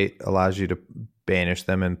update allows you to banish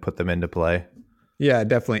them and put them into play. Yeah,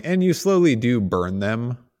 definitely. And you slowly do burn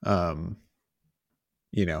them, as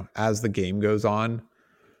the game goes on.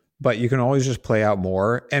 But you can always just play out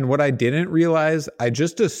more. And what I didn't realize, I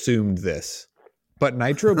just assumed this, but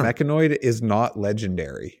Nitro Mechanoid is not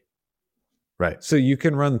legendary. Right. So you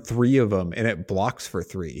can run 3 of them and it blocks for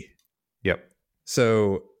 3. Yep.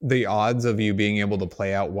 So the odds of you being able to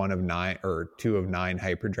play out 1 of 9 or 2 of 9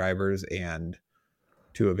 hyperdrivers and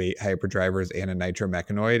 2 of 8 hyperdrivers and a Nitro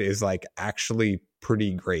Mechanoid is like actually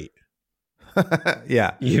pretty great.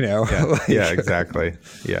 Yeah. Yeah, like, yeah, exactly.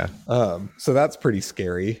 Yeah. So that's pretty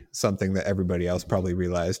scary. Something that everybody else probably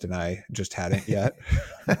realized and I just hadn't yet.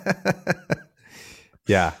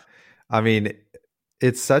 Yeah. I mean,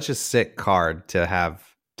 it's such a sick card to have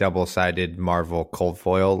double-sided Marvel cold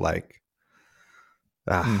foil. Like,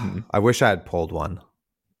 I wish I had pulled one.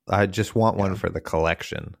 I just want one for the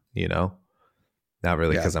collection, Not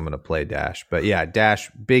really because I'm going to play Dash. But yeah,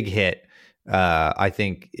 Dash, big hit, I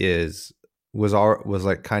think was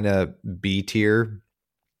like kind of B tier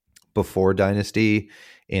before Dynasty,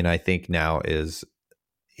 and I think now is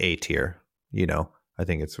A tier. I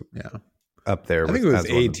think it's up there. I think it was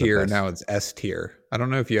A tier. Now it's S tier. I don't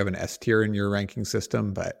know if you have an S tier in your ranking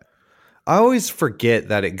system, but I always forget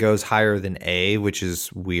that it goes higher than A, which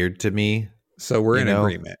is weird to me. So we're in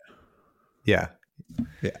agreement. Yeah.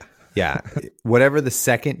 Whatever the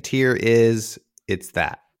second tier is, it's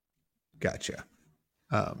that. Gotcha.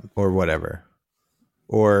 Or whatever.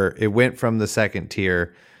 Or it went from the second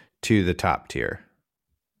tier to the top tier.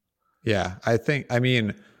 Yeah, I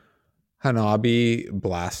mean, Hanabi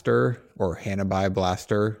Blaster or Hanabi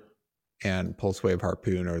Blaster and Pulse Wave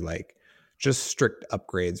Harpoon are like just strict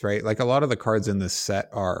upgrades, right? Like a lot of the cards in this set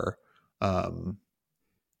are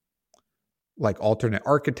like alternate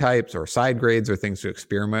archetypes or side grades or things to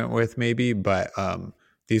experiment with maybe, but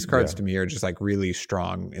these cards to me are just like really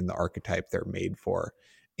strong in the archetype they're made for.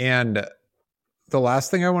 And the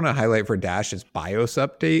last thing I want to highlight for Dash is BIOS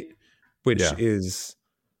update, which is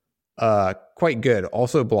quite good.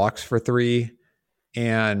 Also blocks for 3.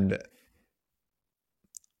 And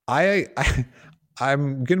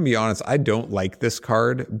I'm going to be honest, I don't like this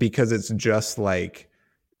card because it's just like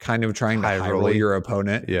kind of trying to high roll your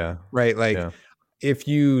opponent. Yeah. Right? Like if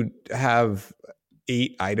you have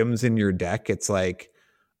 8 items in your deck, it's like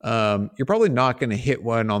you're probably not going to hit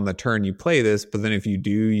one on the turn you play this, but then if you do,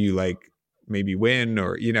 you like maybe win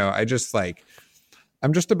or,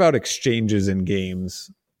 I'm just about exchanges in games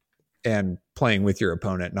and playing with your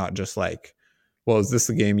opponent, not just like, well, is this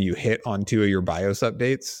the game you hit on 2 of your BIOS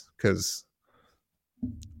updates? Because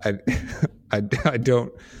I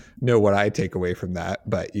don't know what I take away from that,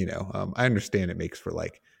 but I understand it makes for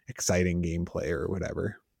like exciting gameplay or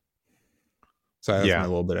whatever. So that's my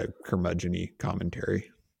little bit of curmudgeon-y commentary.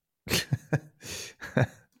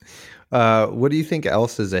 What do you think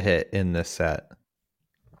else is a hit in this set?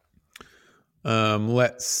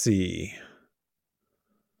 Let's see.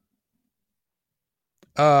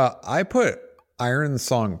 I put Iron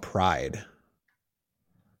Song Pride.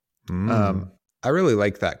 I really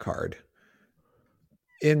like that card.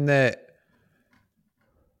 In that,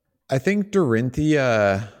 I think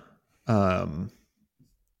Dorinthia,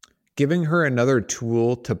 giving her another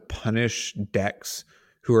tool to punish decks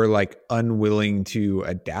who are like unwilling to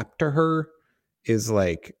adapt to her is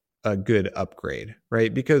like a good upgrade,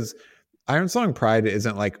 right? Because Iron Song Pride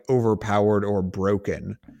isn't like overpowered or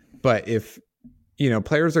broken, but if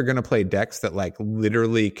players are going to play decks that like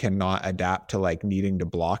literally cannot adapt to like needing to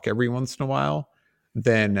block every once in a while,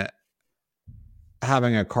 then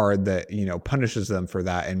having a card that punishes them for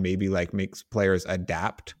that and maybe like makes players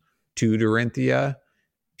adapt to Dorinthia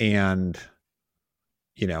and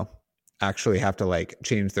actually have to like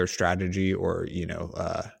change their strategy or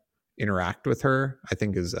interact with her, I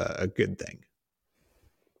think is a good thing.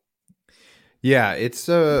 Yeah, it's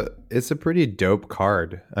a pretty dope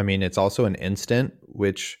card. I mean, it's also an instant,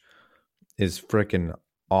 which is freaking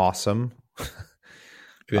awesome. It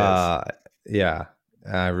is. Yeah,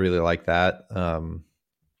 I really like that. And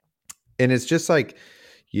it's just like,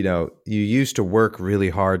 you used to work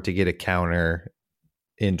really hard to get a counter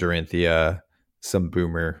in Dorinthia, some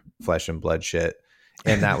boomer flesh and blood shit.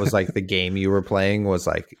 And that was like the game you were playing was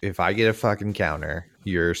like, if I get a fucking counter,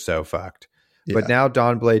 you're so fucked. But Yeah. now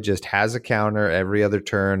Dawnblade just has a counter every other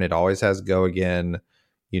turn. It always has go again.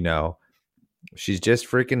 You know, she's just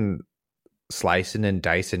freaking slicing and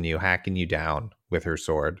dicing you, hacking you down with her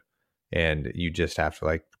sword. And you just have to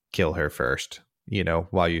like kill her first, you know,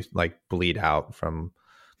 while you like bleed out from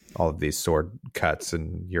all of these sword cuts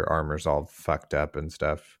and your armor's all fucked up and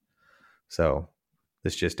stuff. So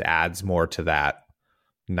this just adds more to that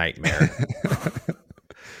nightmare.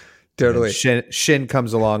 Totally. Shin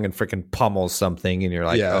comes along and freaking pummels something, and you're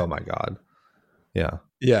like, Yeah. oh my god. Yeah.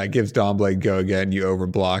 Yeah, it gives Dawnblade go again. You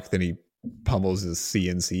overblock, then he pummels his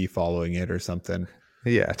CNC following it or something.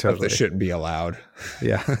 Yeah, totally. Stuff that shouldn't be allowed.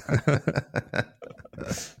 Yeah.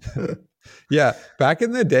 Yeah. Back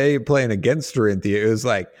in the day playing against Dorinthia, it was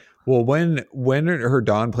like, well, when her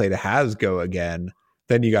Dawnblade has go again,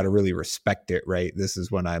 then you got to really respect it, right? This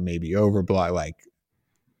is when I maybe overblock, like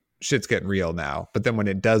shit's getting real now. But then when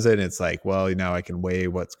it doesn't, it's like, well, you know, I can weigh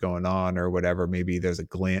what's going on or whatever. Maybe there's a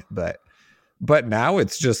glint, but now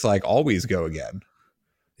it's just like always go again.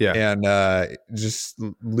 Yeah. And just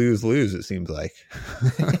lose, it seems like.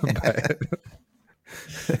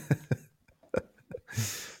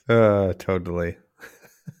 Totally.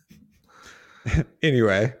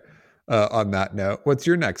 Anyway, on that note, what's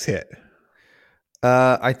your next hit?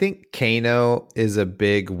 I think Kano is a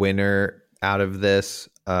big winner out of this.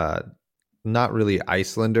 Not really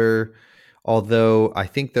Icelander, although I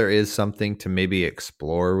think there is something to maybe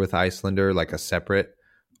explore with Icelander, like a separate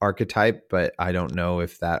archetype, but I don't know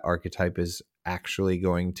if that archetype is actually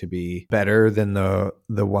going to be better than the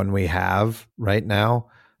one we have right now.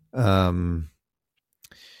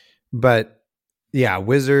 But yeah,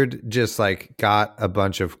 Wizard just like got a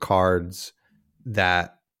bunch of cards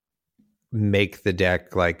that make the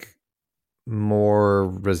deck like more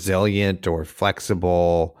resilient or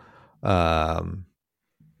flexible,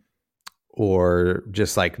 or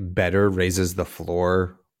just like better, raises the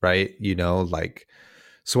floor, right? You know, like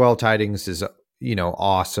Swell Tidings is, you know,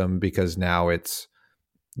 awesome because now it's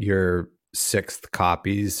your 6th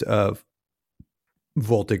copies of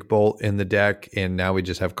Voltic Bolt in the deck, and now we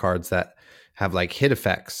just have cards that have like hit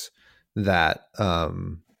effects that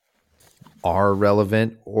are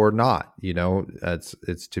relevant or not. You know,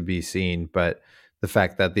 it's to be seen, but the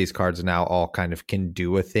fact that these cards now all kind of can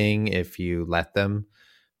do a thing if you let them,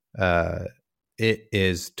 it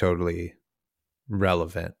is totally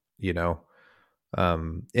relevant, you know.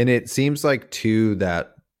 And it seems like too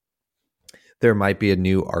that there might be a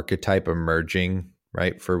new archetype emerging,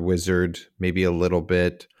 right, for Wizard, maybe a little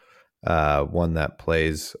bit, one that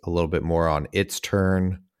plays a little bit more on its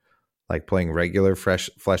turn, like playing regular flesh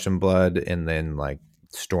and blood, and then like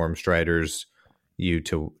Storm Striders you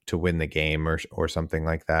to win the game or something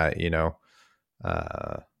like that, you know,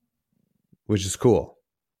 which is cool,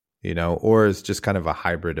 you know, or it's just kind of a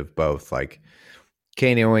hybrid of both, like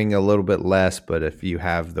KOing a little bit less, but if you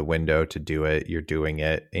have the window to do it, you're doing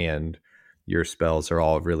it, and your spells are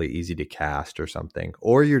all really easy to cast or something,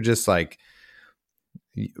 or you're just like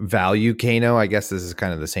value Kano. I guess this is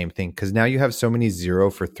kind of the same thing because now you have so many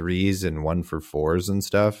 0 for 3s and 1 for 4s and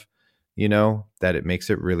stuff, you know, that it makes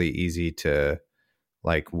it really easy to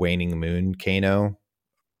like Waning Moon Kano,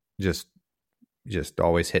 just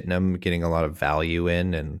always hitting them, getting a lot of value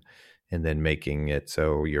in, and then making it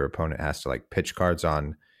so your opponent has to like pitch cards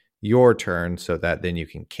on your turn so that then you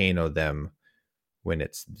can Kano them when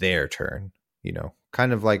it's their turn, you know,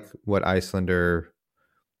 kind of like what Icelander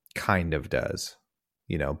kind of does,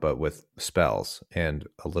 you know, but with spells and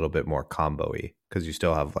a little bit more combo-y because you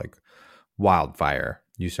still have like Wildfire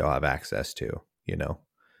you still have access to, you know.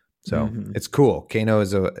 So it's cool. Kano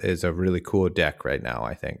is a really cool deck right now,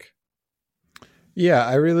 I think. Yeah,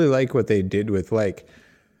 I really like what they did with like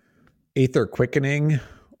Aether Quickening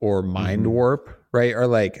or Mind Warp, right? Are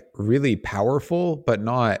like really powerful, but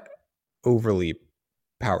not overly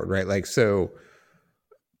powered, right? Like, so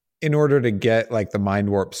in order to get like the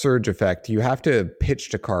Mind Warp Surge effect, you have to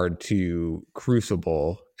pitch a card to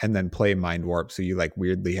Crucible and then play Mind Warp. So you like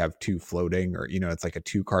weirdly have 2 floating, or, you know, it's like a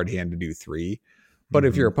 2-card hand to do 3. But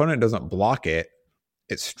if your opponent doesn't block it,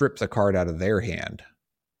 it strips a card out of their hand,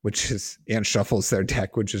 and shuffles their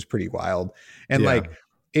deck, which is pretty wild. And like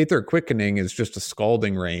Aether Quickening is just a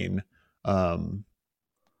Scalding Rain.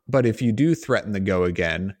 But if you do threaten the go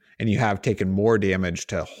again and you have taken more damage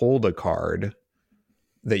to hold a card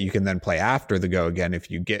that you can then play after the go again, if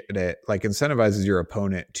you get it, like incentivizes your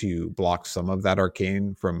opponent to block some of that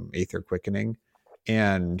arcane from Aether Quickening.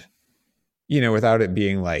 And, you know, without it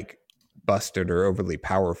being like busted or overly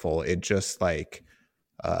powerful, it just like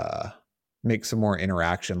make some more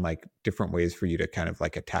interaction, like different ways for you to kind of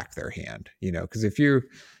like attack their hand, because if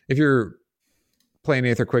you're playing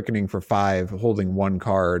Aether Quickening for 5, holding 1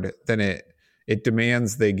 card, then it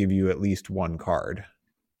demands they give you at least 1 card.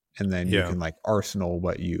 And then you can like arsenal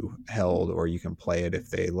what you held, or you can play it if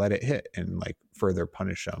they let it hit and like further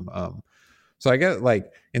punish them. So I get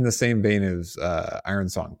like in the same vein as Iron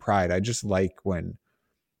Song Pride, I just like when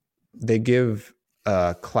they give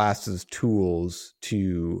classes tools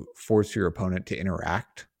to force your opponent to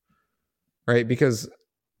interact, right? Because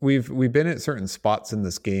we've been at certain spots in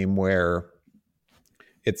this game where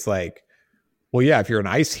it's like, well, yeah, if you're an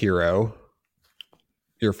ice hero,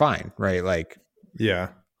 you're fine, right? Like, yeah.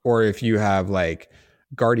 Or if you have like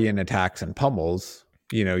guardian attacks and pummels,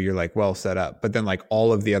 you're like well set up. But then like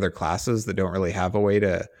all of the other classes that don't really have a way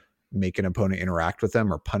to make an opponent interact with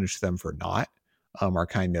them or punish them for not, are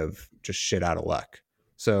kind of just shit out of luck.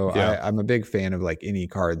 So I'm a big fan of like any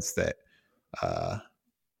cards that,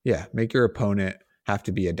 make your opponent have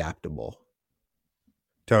to be adaptable.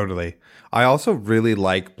 Totally. I also really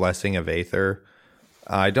like Blessing of Aether.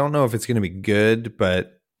 I don't know if it's going to be good,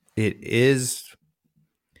 but it is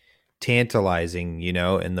tantalizing,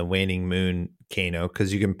 in the Waning Moon Kano,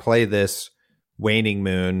 because you can play this Waning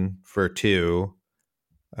Moon for 2,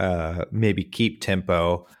 maybe keep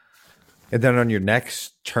tempo, and then on your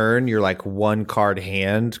next turn, your like 1 card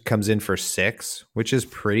hand comes in for 6, which is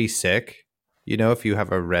pretty sick. If you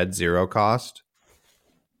have a red 0 cost,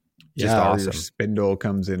 just awesome. Your Spindle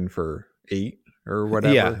comes in for 8 or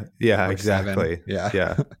whatever. Yeah, exactly.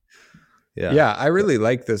 7. Yeah. I really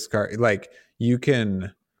like this card. Like you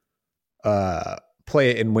can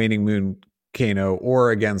play it in Waning Moon Kano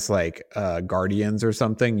or against like Guardians or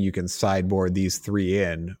something. You can sideboard these 3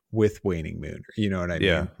 in with Waning Moon. You know what I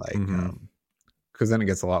mean? Like, because then it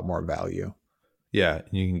gets a lot more value. Yeah,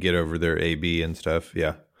 you can get over their AB and stuff.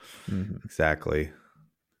 Yeah, exactly.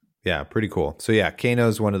 Yeah, pretty cool. So yeah,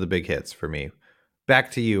 Kano's one of the big hits for me.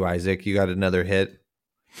 Back to you, Isaac. You got another hit?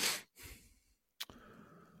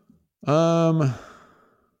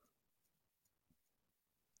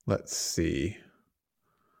 Let's see.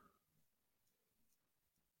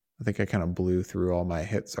 I think I kind of blew through all my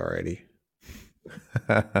hits already.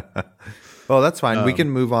 Well, that's fine. We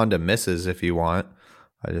can move on to misses if you want.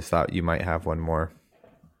 I just thought you might have one more.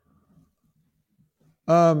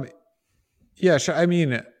 Yeah, sure. I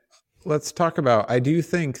mean, let's talk about, I do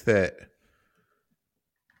think that,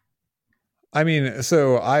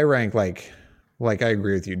 so I rank like I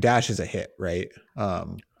agree with you. Dash is a hit, right?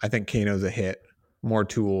 I think Kano's a hit. More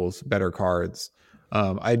tools, better cards.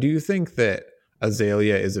 I do think that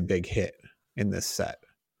Azalea is a big hit in this set.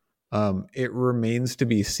 It remains to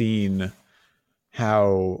be seen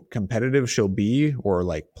how competitive she'll be or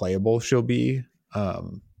like playable she'll be.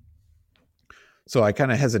 So I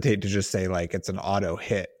kind of hesitate to just say like it's an auto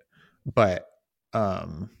hit, but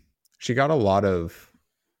she got a lot of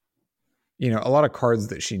cards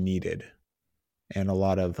that she needed and a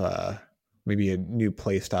lot of maybe a new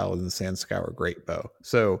play style in the Sandscour Great Bow.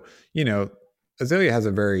 So, Azalea has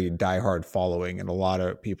a very diehard following and a lot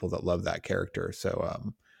of people that love that character.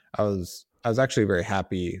 So I was actually very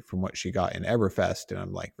happy from what she got in Everfest, and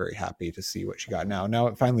I'm like very happy to see what she got now. Now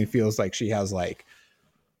it finally feels like she has like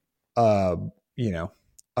a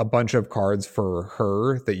bunch of cards for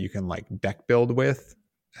her that you can like deck build with.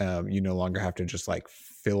 You no longer have to just like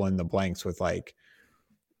fill in the blanks with like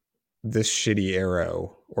this shitty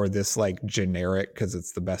arrow or this like generic because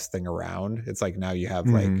it's the best thing around. It's like now you have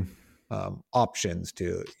like options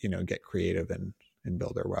to get creative and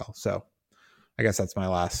build her well. So I guess that's my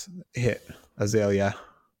last hit, Azalea.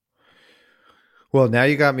 Well, now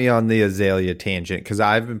you got me on the Azalea tangent because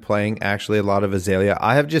I've been playing actually a lot of Azalea.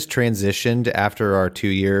 I have just transitioned after our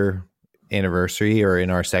 2-year anniversary or in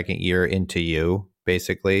our 2nd year into you.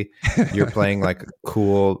 Basically, you're playing like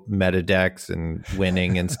cool meta decks and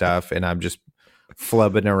winning and stuff, and I'm just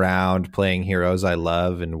flubbing around playing heroes I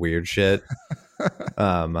love and weird shit.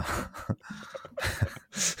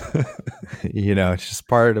 It's just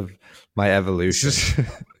part of my evolution.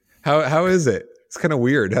 How is it? It's kind of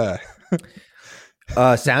weird, huh?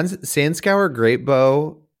 Sandscour Great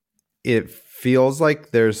Bow, it feels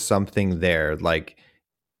like there's something there. Like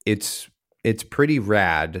it's pretty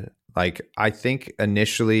rad. Like I think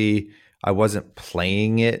initially I wasn't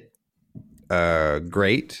playing it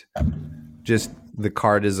great. Just the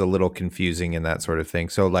card is a little confusing and that sort of thing.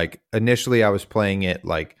 So like initially I was playing it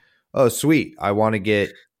like, oh sweet, I want to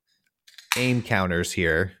get aim counters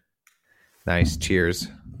here. Nice, cheers.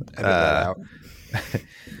 Edit that out.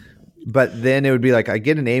 But then it would be like I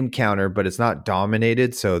get an aim counter, but it's not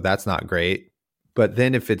dominated, so that's not great. But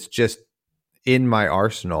then if it's just in my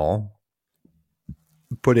arsenal,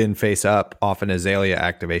 put in face up off an Azalea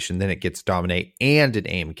activation, then it gets dominate and an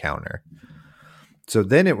aim counter. So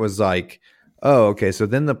then it was like, oh, okay. So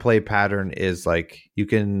then the play pattern is like you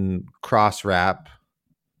can cross wrap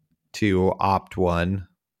to opt one.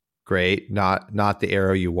 Great. Not the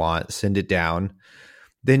arrow you want. Send it down.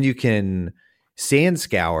 Then you can sand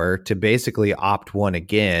scour to basically opt one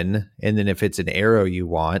again. And then if it's an arrow you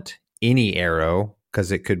want, any arrow,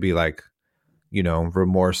 because it could be like,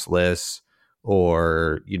 remorseless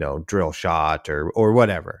or, drill shot or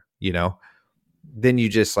whatever, then you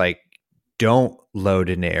just like don't load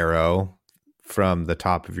an arrow from the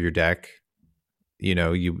top of your deck.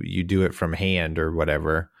 You do it from hand or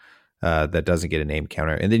whatever. That doesn't get an aim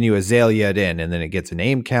counter. And then you Azalea it in, and then it gets an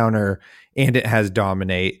aim counter, and it has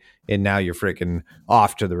dominate, and now you're freaking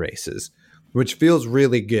off to the races, which feels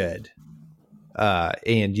really good.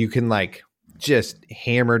 And you can like just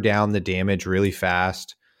hammer down the damage really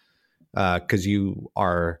fast because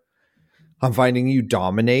I'm finding you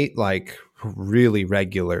dominate like really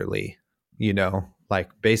regularly, like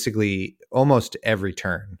basically almost every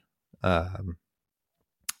turn.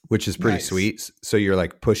 Which is pretty sweet. So you're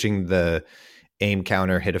like pushing the aim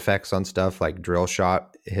counter hit effects on stuff. Like drill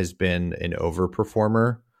shot has been an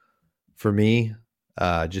overperformer for me.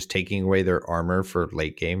 Just taking away their armor for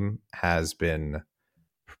late game has been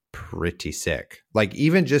pretty sick. Like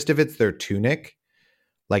even just if it's their tunic,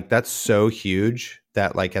 like that's so huge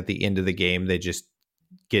that like at the end of the game, they just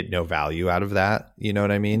get no value out of that. You know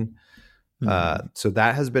what I mean? Mm-hmm. So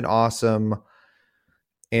that has been awesome.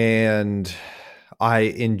 And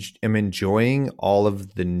I am enjoying all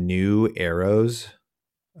of the new arrows.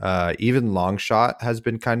 Even long shot has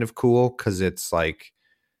been kind of cool because it's like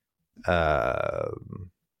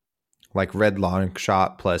red long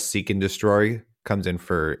shot plus seek and destroy comes in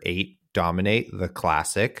for 8 dominate, the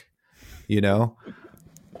classic,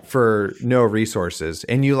 for no resources.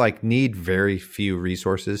 And you like need very few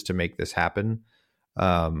resources to make this happen.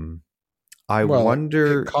 I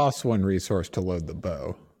wonder. It costs 1 resource to load the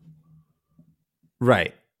bow.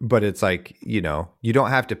 Right. But it's like, you don't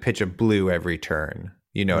have to pitch a blue every turn.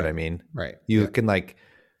 You know what I mean? Right. You can like,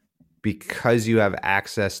 because you have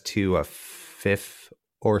access to a 5th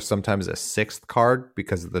or sometimes a 6th card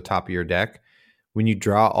because of the top of your deck, when you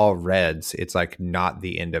draw all reds, it's like not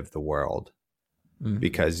the end of the world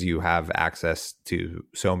because you have access to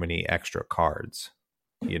so many extra cards,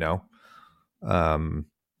 And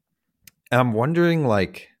I'm wondering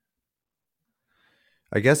like,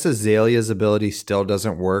 I guess Azalea's ability still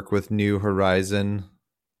doesn't work with New Horizon,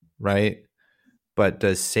 right? But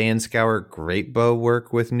does Sand Scour Great Bow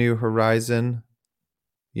work with New Horizon?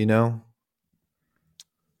 You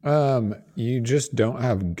just don't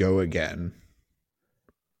have Go Again.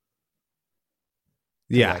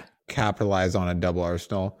 Yeah. Like capitalize on a double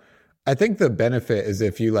arsenal. I think the benefit is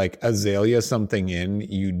if you like Azalea something in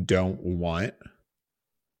you don't want,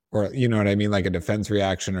 or you know what I mean? Like a defense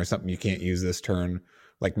reaction or something you can't use this turn,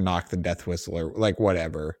 like knock the death whistle or like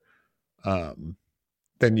whatever,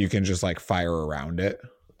 then you can just like fire around it,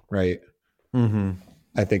 right? Mm-hmm.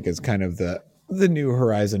 I think is kind of the New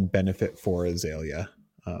Horizon benefit for Azalea,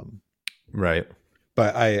 right?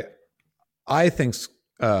 But I think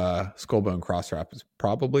Skullbone Crosswrap is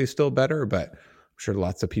probably still better, but I'm sure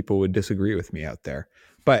lots of people would disagree with me out there.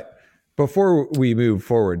 But before we move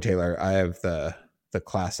forward, Taylor, I have the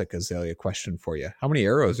classic Azalea question for you. How many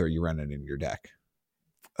arrows are you running in your deck?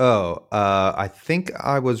 Oh, I think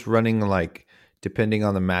I was running like, depending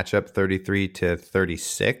on the matchup, 33 to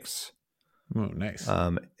 36. Oh, nice.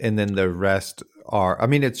 And then the rest are,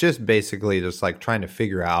 it's just basically just like trying to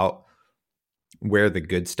figure out where the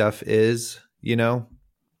good stuff is,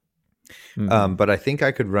 But I think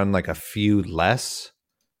I could run like a few less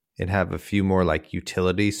and have a few more like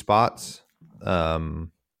utility spots.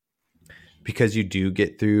 Because you do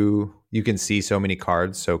get through, you can see so many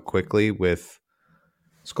cards so quickly with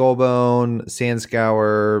Skullbone, Sand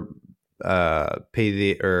Scour, Glide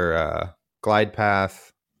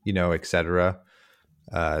Path, etc.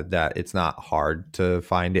 That it's not hard to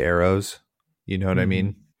find arrows. You know what I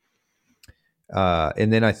mean?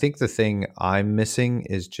 And then I think the thing I'm missing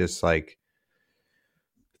is just like,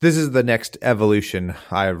 this is the next evolution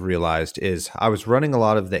I've realized is I was running a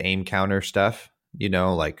lot of the aim counter stuff,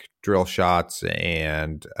 like drill shots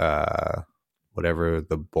and whatever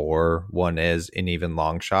the bore one is, and even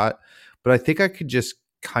long shot. But I think I could just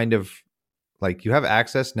kind of like, you have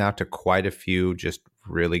access now to quite a few just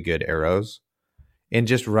really good arrows and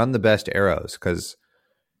just run the best arrows. Because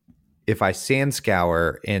if I sand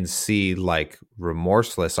scour and see like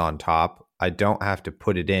remorseless on top, I don't have to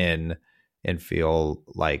put it in and feel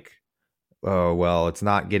like oh, well, it's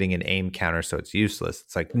not getting an aim counter, so it's useless.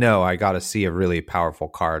 It's like, no, I got to see a really powerful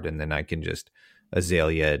card, and then I can just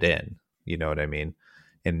Azalea it in. You know what I mean?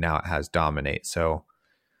 And now it has dominate. So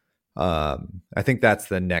I think that's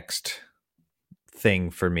the next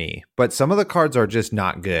thing for me. But some of the cards are just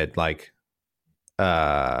not good. Like,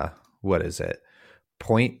 what is it?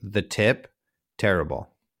 Point the tip. Terrible.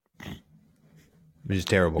 Just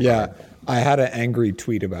terrible. Yeah. Card. I had an angry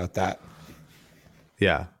tweet about that.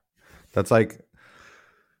 Yeah. That's like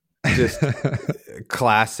just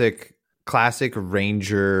classic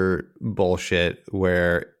Ranger bullshit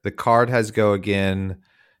where the card has go again,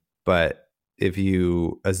 but if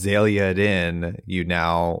you Azalea it in, you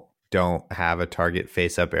now don't have a target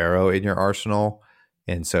face-up arrow in your arsenal,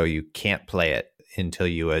 and so you can't play it until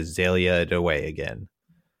you Azalea it away again,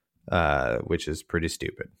 which is pretty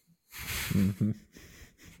stupid. Mm-hmm.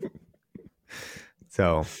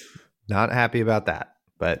 So, not happy about that.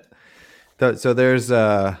 But so there's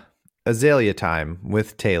Azalea time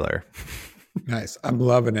with Taylor. Nice. I'm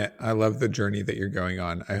loving it. I love the journey that you're going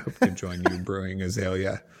on. I hope to join you brewing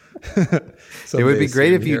Azalea. It would be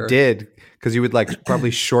great if you did, because you would like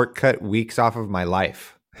probably shortcut weeks off of my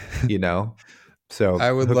life, you know? So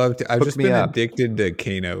I would love to. I've just been addicted to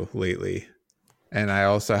Kano lately. And I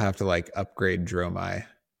also have to like upgrade Dromai.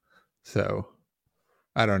 So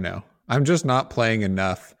I don't know. I'm just not playing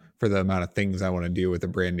enough for the amount of things I want to do with a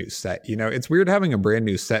brand new set. You know, it's weird having a brand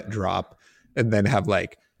new set drop and then have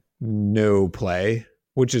like no play,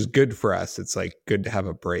 which is good for us. It's like good to have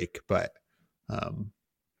a break, but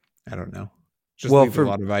I don't know. Just leaves a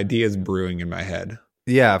lot of ideas brewing in my head.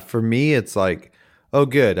 Yeah, for me, it's like, oh,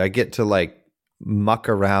 good. I get to like muck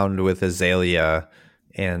around with Azalea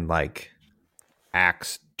and like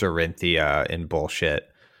axe Dorinthia and bullshit,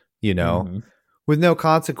 you know, with no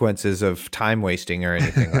consequences of time wasting or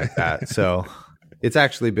anything like that. So it's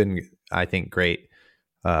actually been, I think, great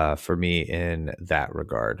for me in that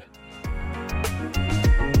regard.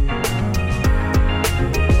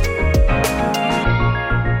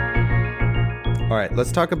 All right,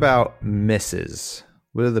 let's talk about misses.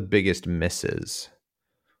 What are the biggest misses?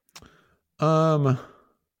 So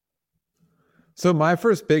my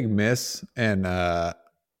first big miss, and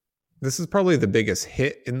this is probably the biggest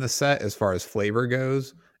hit in the set as far as flavor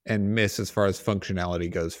goes, and miss as far as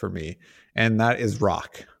functionality goes for me, and that is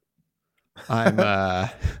Rock.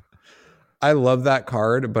 I love that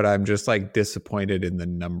card, but I'm just like disappointed in the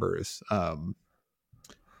numbers.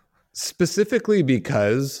 Specifically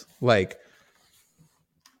because like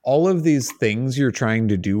all of these things you're trying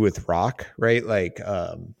to do with Rock, right? Like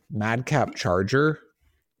Madcap Charger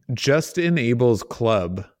just enables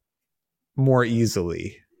club more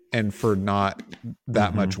easily and for not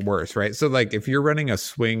that much worse, right? So like if you're running a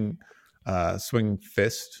swing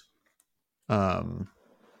fist and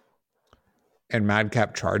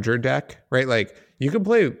Madcap Charger deck, right? Like you can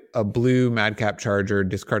play a blue Madcap Charger,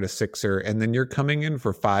 discard a 6er, and then you're coming in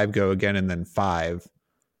for 5, go again, and then 5,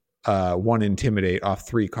 1 Intimidate off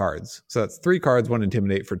 3 cards. So that's 3 cards, 1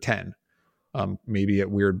 Intimidate for 10. Maybe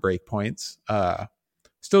at weird break points.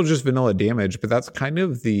 Still just vanilla damage, but that's kind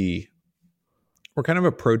of we're kind of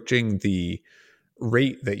approaching the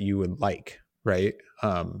rate that you would like, right?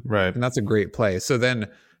 Right. And that's a great play. So then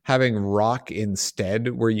having Rock instead,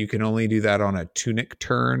 where you can only do that on a Tunic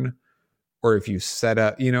turn, or if you set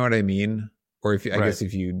up, you know what I mean? Or if I guess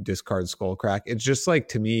if you discard Skullcrack, it's just like,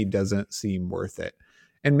 to me, doesn't seem worth it.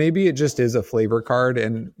 And maybe it just is a flavor card,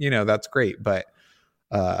 and you know, that's great, but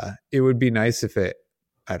it would be nice if it,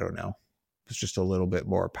 I don't know, was just a little bit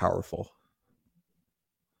more powerful.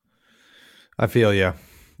 I feel you.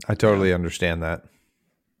 I totally understand that.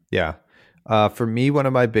 Yeah. For me, one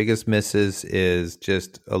of my biggest misses is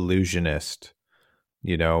just Illusionist.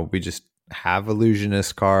 You know, we just have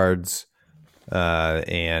Illusionist cards,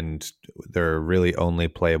 and they're really only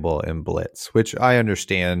playable in Blitz, which I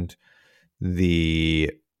understand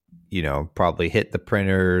probably hit the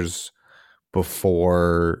printers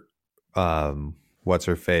before what's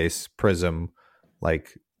her face Prism,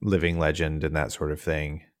 like Living Legend and that sort of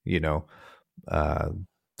thing, you know.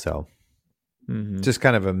 So just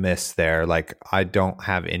kind of a miss there. Like I don't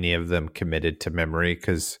have any of them committed to memory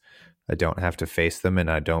because I don't have to face them and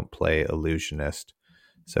I don't play Illusionist.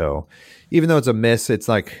 So even though it's a miss, it's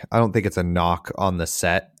like I don't think it's a knock on the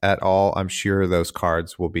set at all. I'm sure those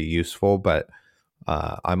cards will be useful, but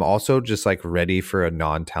I'm also just like ready for a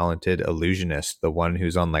non-talented Illusionist, the one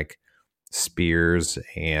who's on like Spears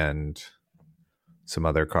and some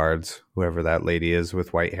other cards, whoever that lady is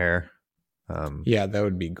with white hair. Yeah, that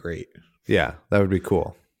would be great. Yeah, that would be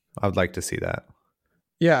cool. I would like to see that.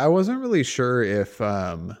 Yeah, I wasn't really sure if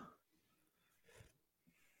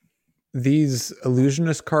these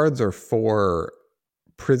illusionist cards are for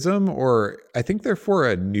Prism, or I think they're for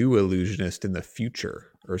a new illusionist in the future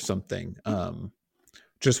or something.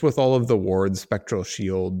 Just with all of the Ward Spectral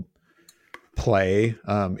Shield play,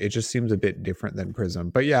 it just seems a bit different than Prism.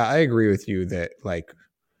 But yeah, I agree with you that, like,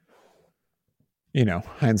 you know,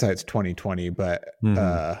 hindsight's 2020, but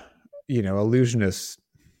you know, illusionists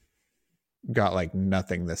got like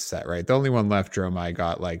nothing this set, right? The only one left, Dromai,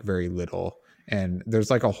 got like very little. And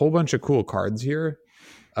there's like a whole bunch of cool cards here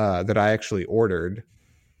that I actually ordered,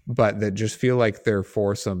 but that just feel like they're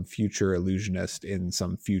for some future illusionist in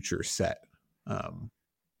some future set.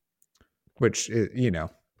 Which, you know,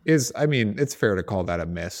 is, I mean, it's fair to call that a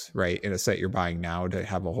miss, right? In a set you're buying now to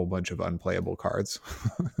have a whole bunch of unplayable cards.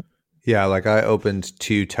 Yeah, like I opened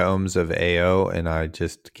 2 tomes of AO and I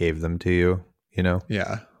just gave them to you, you know?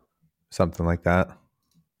 Yeah. Something like that.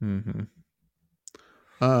 Mm-hmm.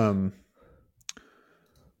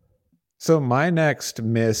 So my next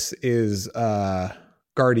miss is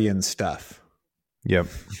Guardian stuff. Yep.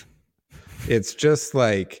 It's just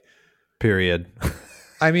like, period.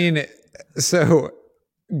 I mean, so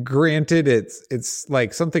granted, it's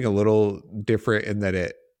like something a little different in that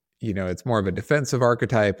it, you know, it's more of a defensive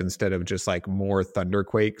archetype instead of just like more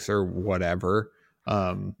Thunderquakes or whatever.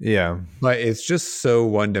 Yeah. But it's just so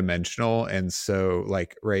one-dimensional, and so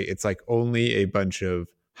like, right, it's like only a bunch of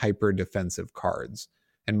hyper defensive cards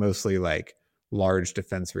and mostly like large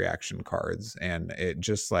defense reaction cards, and it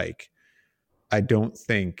just like, I don't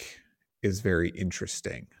think is very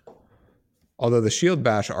interesting. Although the Shield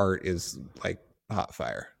Bash art is like hot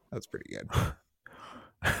fire. That's pretty good.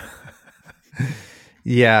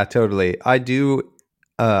 Yeah, totally. I do.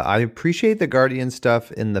 I appreciate the Guardian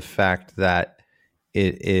stuff in the fact that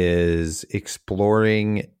it is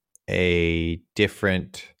exploring a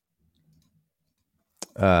different,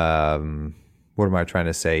 what am I trying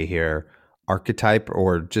to say here? Archetype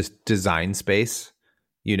or just design space,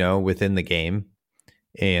 you know, within the game.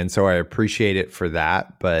 And so I appreciate it for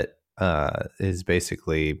that, but is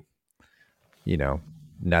basically, you know,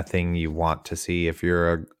 nothing you want to see if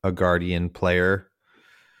you're a Guardian player.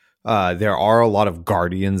 There are a lot of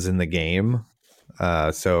Guardians in the game,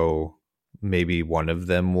 so maybe one of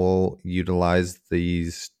them will utilize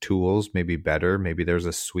these tools maybe better. Maybe there's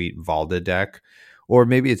a sweet Valda deck, or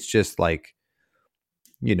maybe it's just like,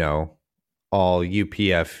 you know, all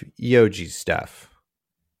UPF Yoji stuff.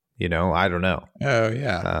 You know, I don't know. Oh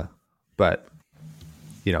yeah. But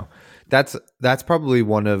you know, that's probably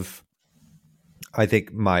one of, I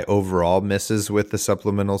think, my overall misses with the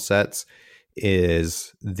supplemental sets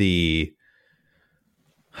is the,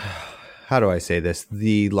 how do I say this?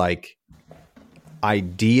 The like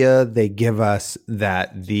idea they give us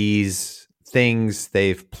that these things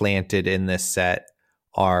they've planted in this set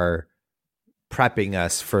are prepping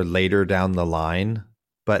us for later down the line.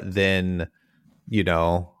 But then, you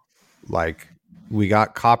know, like we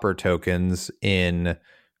got copper tokens in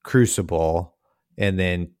Crucible, and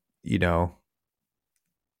then, you know,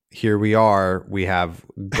 here we are, we have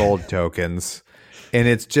gold tokens, and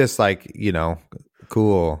it's just like, you know,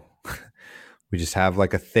 cool. We just have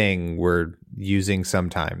like a thing we're using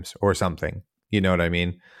sometimes or something, you know what I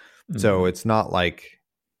mean? Mm-hmm. So it's not like,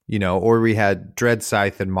 you know, or we had Dread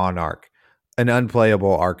Scythe and Monarch, an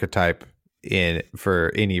unplayable archetype in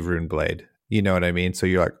for any Rune Blade, you know what I mean? So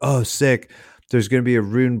you're like, oh, sick. There's going to be a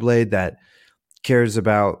Rune Blade that cares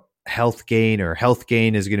about health gain, or health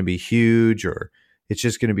gain is going to be huge, or it's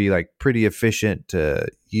just going to be like pretty efficient to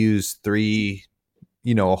use 3,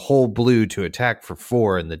 you know, a whole blue to attack for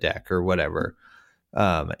 4 in the deck or whatever.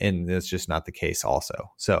 And that's just not the case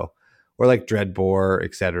also. So, or like Dreadbore,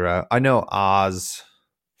 etc. I know Oz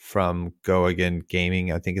from Go Again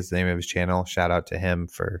Gaming, I think is the name of his channel. Shout out to him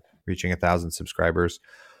for reaching 1,000 subscribers.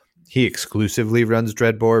 He exclusively runs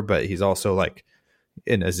Dreadbore, but he's also like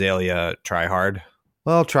an Azalea tryhard.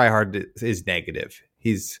 Well, tryhard is negative.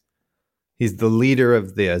 He's the leader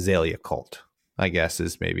of the Azalea cult, I guess,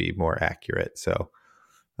 is maybe more accurate. So,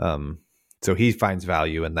 so he finds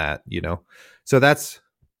value in that, you know. So that's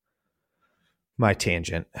my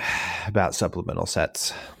tangent about supplemental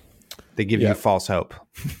sets. They give you false hope.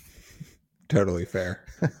 Totally fair.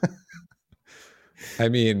 I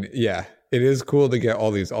mean, yeah, it is cool to get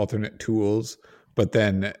all these alternate tools, but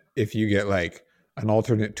then if you get like an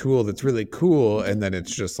alternate tool that's really cool and then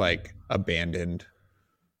it's just like abandoned,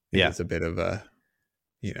 it's a bit of a,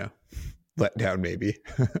 you know, letdown maybe.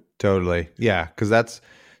 Totally. Yeah, because that's,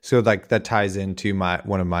 so like that ties into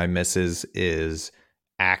one of my misses is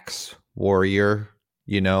Axe Warrior,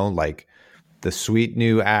 you know, like the sweet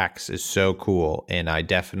new axe is so cool, and I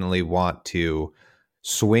definitely want to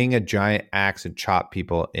swing a giant axe and chop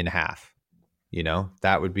people in half. You know,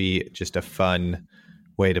 that would be just a fun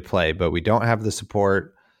way to play, but we don't have the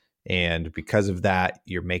support. And because of that,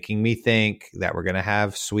 you're making me think that we're going to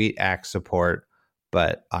have sweet axe support,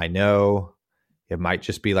 but I know it might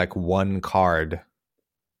just be like one card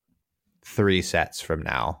 3 sets from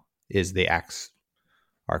now is the axe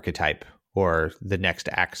archetype or the next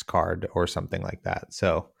axe card or something like that.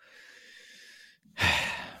 So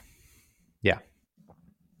yeah.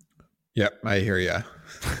 Yep, I hear you.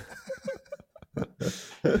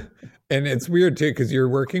 And it's weird too, because you're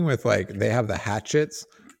working with like, they have the hatchets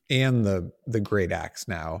and the great axe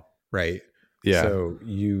now, right? Yeah. So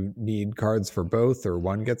you need cards for both, or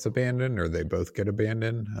one gets abandoned or they both get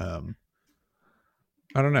abandoned.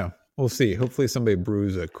 I don't know. We'll see. Hopefully somebody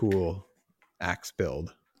brews a cool axe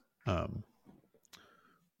build.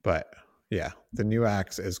 But yeah, the new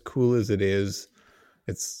axe, as cool as it is,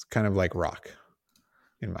 it's kind of like rock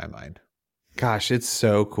in my mind. Gosh, it's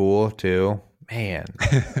so cool too. Man.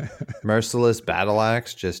 Merciless battle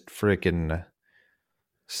axe, just freaking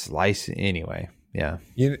slice anyway. Yeah.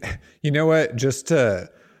 You know what? Just to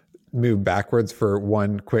move backwards for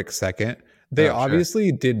one quick second, they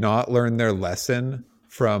obviously did not learn their lesson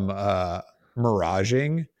from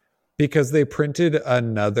miraging, because they printed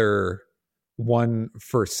another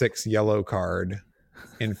 1-for-6 yellow card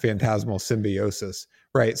in Phantasmal Symbiosis,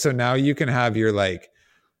 right? So now you can have your like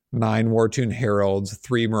 9 Wartune Heralds,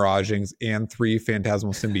 3 Miragings, and 3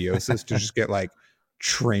 Phantasmal Symbiosis to just get like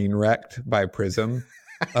train wrecked by Prism.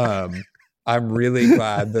 I'm really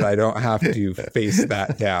glad that I don't have to face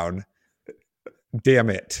that down. Damn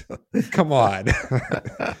it. Come on.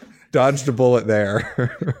 Dodged a bullet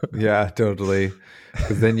there. Yeah, totally.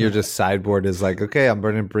 Because then your just sideboard is like, okay, I'm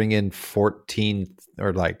going to bring in 14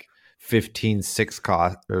 or like 15 6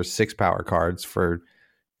 power cards for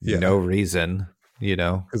no reason, you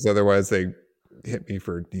know? Because otherwise they hit me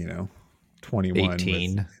for, 21.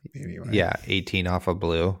 18. Anyway. Yeah, 18 off of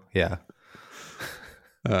blue. Yeah.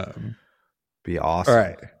 Be awesome.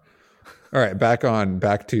 All right. Back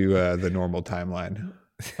to the normal timeline.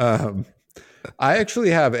 I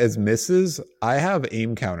actually have as misses, I have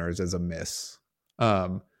aim counters as a miss.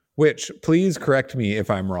 Which, please correct me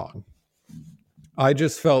if I'm wrong. I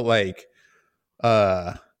just felt like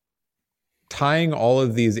tying all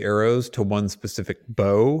of these arrows to one specific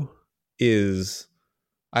bow is,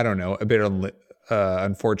 I don't know, a bit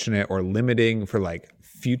unfortunate or limiting for like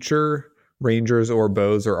future rangers or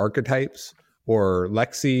bows or archetypes or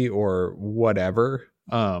Lexi or whatever.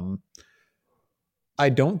 I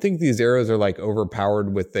don't think these arrows are like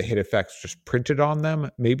overpowered with the hit effects just printed on them.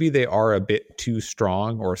 Maybe they are a bit too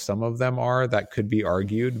strong, or some of them are. That could be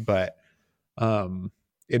argued, but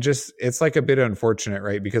it's like a bit unfortunate,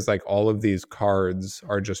 right? Because like all of these cards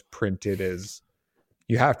are just printed as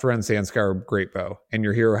you have to run Sandscar Great Bow, and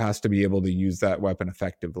your hero has to be able to use that weapon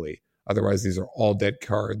effectively. Otherwise, these are all dead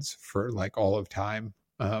cards for like all of time.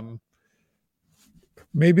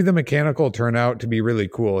 Maybe the mechanical will turn out to be really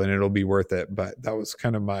cool and it'll be worth it, but that was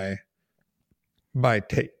kind of my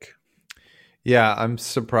take. Yeah, I'm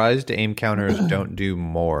surprised aim counters don't do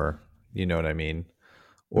more, you know what I mean?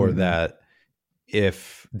 Or that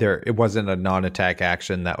if it wasn't a non-attack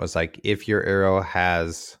action that was like, if your arrow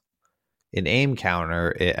has an aim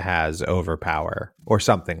counter, it has overpower or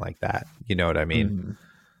something like that. You know what I mean?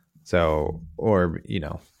 So, or,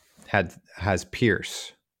 has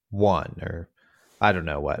pierce 1 or I don't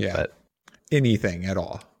know what, but anything at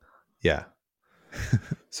all. Yeah.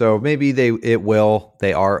 So maybe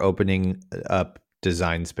they are opening up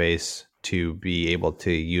design space to be able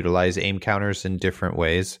to utilize aim counters in different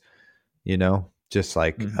ways, just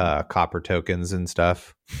like copper tokens and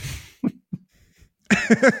stuff.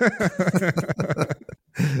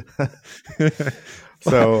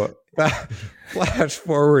 So flash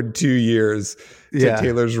forward 2 years to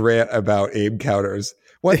Taylor's rant about aim counters.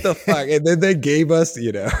 What the fuck? And then they gave us,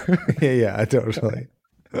 Yeah, totally.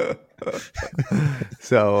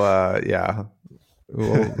 So,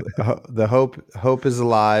 well, the hope is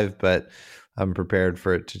alive, but I'm prepared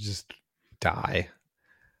for it to just die.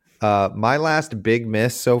 My last big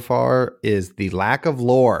miss so far is the lack of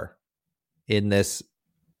lore in this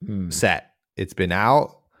set. It's been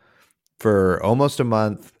out for almost a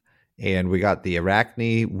month, and we got the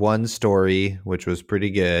Arachne 1 story, which was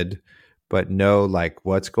pretty good. But no, like,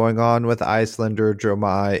 what's going on with Icelander,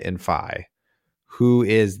 Dromai, and Phi? Who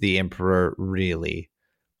is the Emperor really?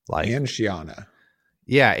 Like, and Shiana.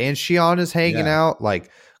 Yeah, and Shiana's hanging out. Like,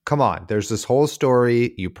 come on. There's this whole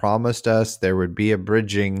story. You promised us there would be a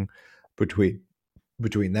bridging between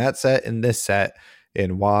that set and this set.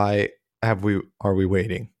 And why are we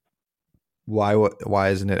waiting? why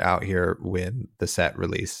isn't it out here when the set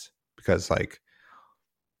release? Because like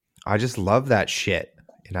I just love that shit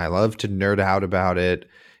and I love to nerd out about it,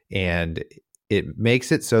 and it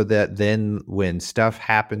makes it so that then when stuff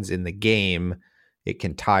happens in the game, it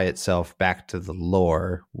can tie itself back to the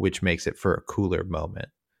lore, which makes it for a cooler moment.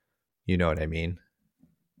 You know what I mean?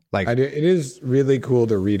 Like it is really cool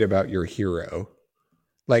to read about your hero.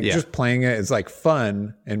 Like just playing it is like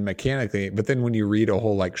fun and mechanically, but then when you read a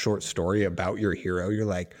whole like short story about your hero, you're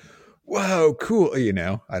like, whoa, cool. You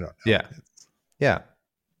know, I don't know. Yeah. Yeah.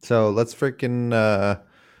 So let's freaking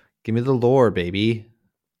give me the lore, baby.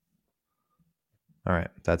 All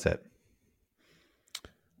right. That's it.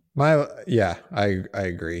 I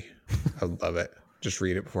agree. I love it. Just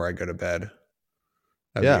read it before I go to bed.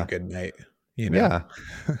 That'd be a good night. You know? Yeah.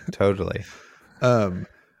 Totally.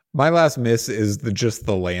 My last miss is just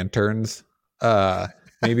the lanterns.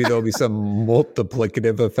 Maybe there'll be some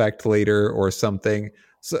multiplicative effect later or something.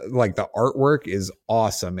 So like the artwork is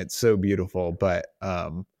awesome. It's so beautiful, but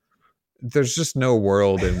there's just no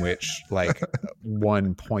world in which like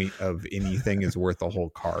 1 point of anything is worth a whole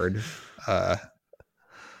card.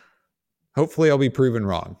 Hopefully I'll be proven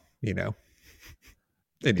wrong, you know.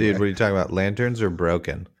 Anyway. Dude, what are you talking about? Lanterns or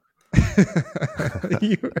broken?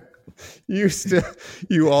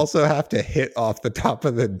 you also have to hit off the top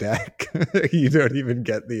of the deck. You don't even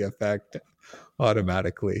get the effect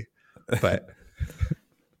automatically. But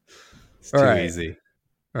it's too easy.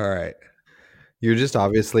 All right. You're just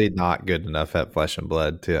obviously not good enough at Flesh and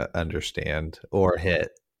Blood to understand or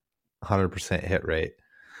hit 100% hit rate.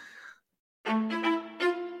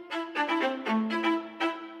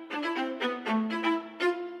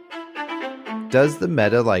 Does the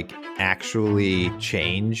meta like actually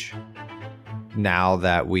change now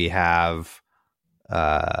that we have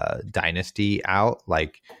Dynasty out?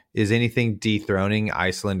 Like, is anything dethroning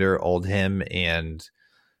Icelander, Oldhim, and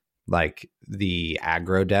like the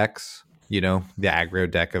aggro decks? You know, the aggro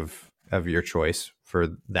deck of your choice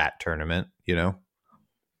for that tournament. You know.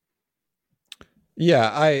 Yeah,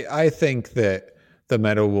 I think that the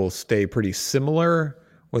meta will stay pretty similar,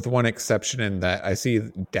 with one exception in that I see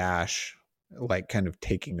Dash like kind of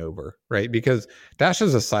taking over, right? Because Dash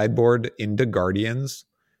is a sideboard into Guardians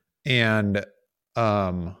and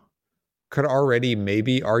could already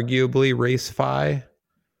maybe arguably race Fi,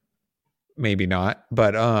 maybe not,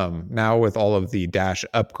 but now with all of the Dash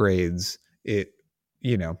upgrades, it,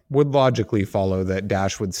 you know, would logically follow that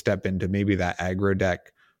Dash would step into maybe that aggro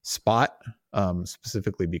deck spot,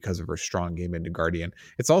 specifically because of her strong game into Guardian.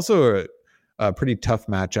 It's also a pretty tough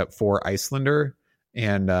matchup for Icelander,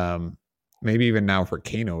 and maybe even now for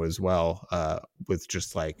Kano as well, with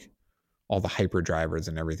just like all the hyper drivers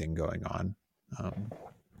and everything going on.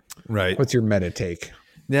 Right. What's your meta take?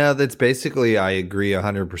 Yeah, that's basically, I agree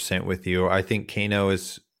 100% with you. I think Kano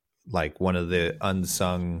is like one of the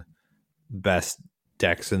unsung best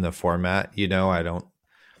decks in the format. You know, I don't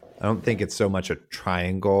think it's so much a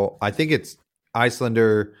triangle. I think it's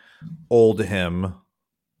Icelander, Oldhim,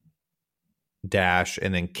 Dash,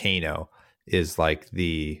 and then Kano is like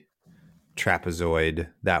the trapezoid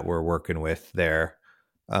that we're working with there.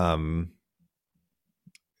 And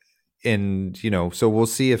you know, so we'll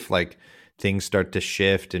see if like things start to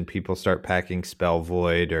shift and people start packing Spell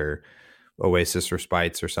Void or Oasis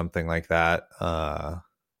Respites or something like that.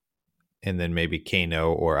 And then maybe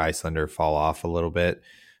Kano or Icelander fall off a little bit.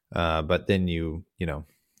 But then you know,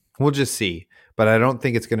 we'll just see. But I don't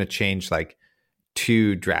think it's going to change like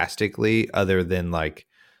too drastically, other than like,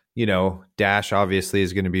 you know, Dash obviously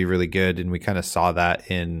is going to be really good. And we kind of saw that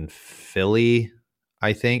in Philly,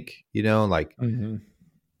 I think, you know, like,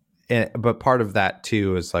 but part of that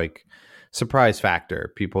too is like surprise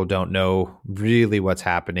factor. People don't know really what's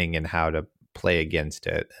happening and how to play against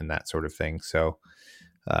it and that sort of thing. So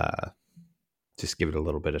just give it a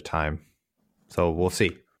little bit of time. So we'll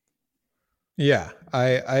see. Yeah, I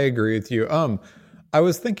agree with you. I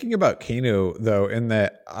was thinking about Kano though, in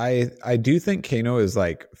that I do think Kano is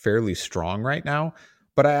like fairly strong right now,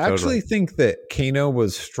 but I actually think that Kano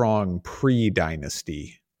was strong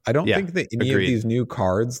pre-Dynasty. I don't think that any of these new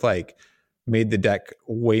cards like made the deck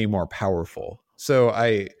way more powerful. So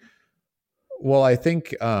I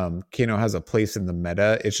think Kano has a place in the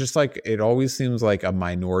meta. It's just like it always seems like a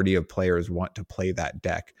minority of players want to play that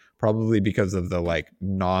deck, probably because of the like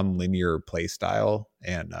non-linear play style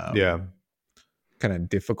and kind of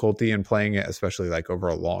difficulty in playing it, especially like over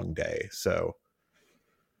a long day. So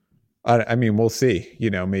I mean, we'll see, you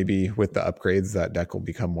know, maybe with the upgrades that deck will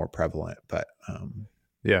become more prevalent, but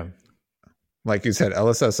like you said,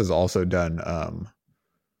 LSS has also done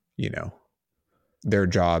you know, their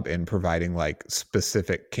job in providing like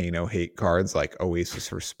specific Kano hate cards like Oasis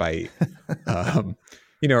for Spite, um,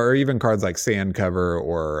 or even cards like Sand Cover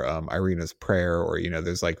or Irina's Prayer, or,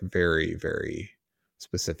 there's like very, very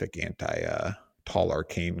specific tall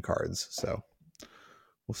arcane cards. So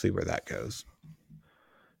we'll see where that goes.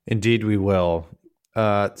 Indeed, we will.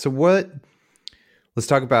 Let's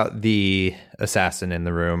talk about the assassin in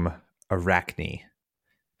the room, Arachne.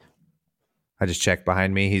 I just checked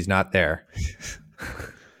behind me. He's not there.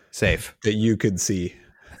 Safe. That you could see.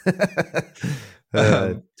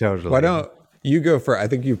 Totally. Why don't you go for, I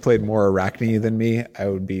think you've played more Arachne than me. I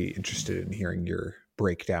would be interested in hearing your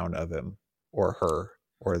breakdown of him or her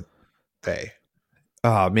or they.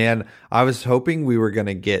 Oh, man. I was hoping we were going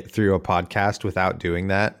to get through a podcast without doing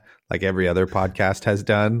that, like every other podcast has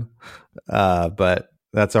done. But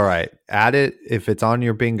that's all right. Add it if it's on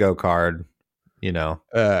your bingo card,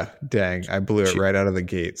 Dang, I blew it right out of the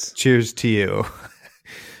gates. Cheers to you.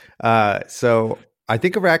 So I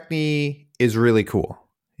think Arachne is really cool.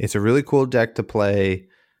 It's a really cool deck to play.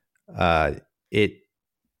 It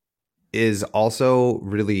is also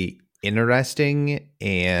really interesting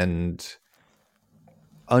and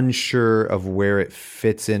unsure of where it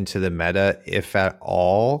fits into the meta, if at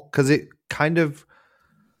all, because it kind of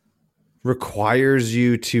requires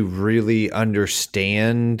you to really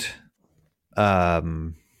understand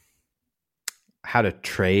how to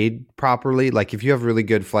trade properly. Like if you have really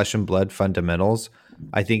good flesh and blood fundamentals,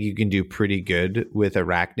 I think you can do pretty good with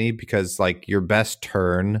Arachne, because like your best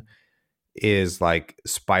turn is like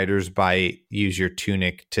Spider's Bite, use your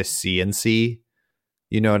Tunic to CNC.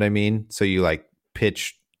 You know what I mean? So you like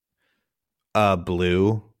pitch a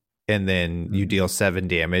blue and then you deal 7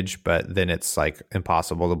 damage, but then it's like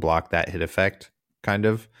impossible to block that hit effect kind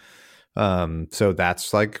of. So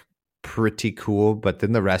that's like pretty cool. But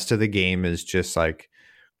then the rest of the game is just like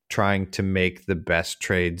trying to make the best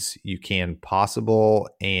trades you can possible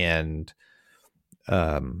and,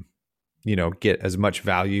 get as much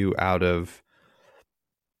value out of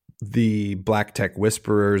the Black Tech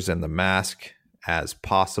Whisperers and the mask as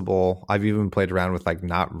possible. I've even played around with like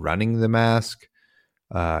not running the mask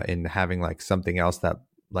and having like something else that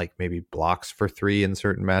like maybe blocks for 3 in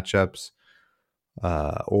certain matchups,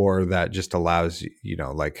 or that just allows,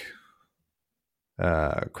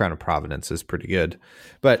 Crown of Providence is pretty good.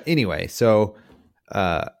 But anyway, so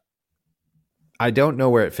I don't know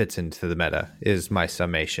where it fits into the meta is my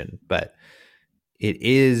summation, but it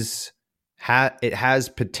has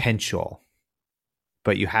potential,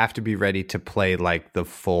 but you have to be ready to play like the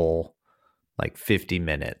full like 50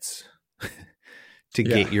 minutes to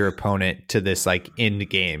get your opponent to this like end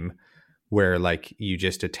game where like you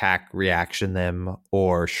just attack, reaction them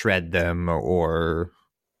or shred them, or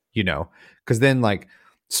because then like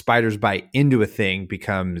Spider's Bite into a thing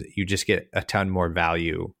becomes, you just get a ton more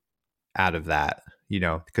value out of that,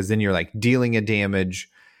 because then you're like dealing a damage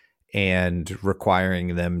and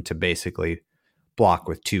requiring them to basically block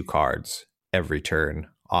with 2 cards every turn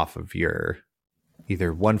off of your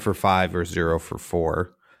either 1 for 5 or 0 for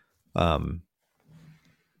 4.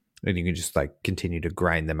 And you can just like continue to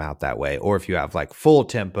grind them out that way. Or if you have like full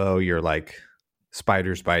tempo, you're like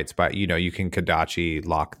Spider's Bites, but you can Kodachi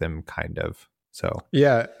lock them kind of. So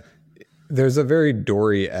yeah, there's a very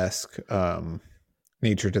Dory-esque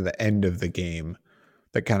nature to the end of the game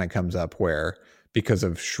that kind of comes up where, because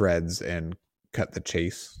of shreds and cut the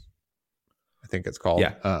chase, I think it's called.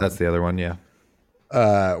 Yeah, that's the other one. Yeah.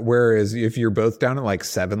 Whereas if you're both down at like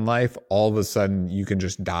 7 life, all of a sudden you can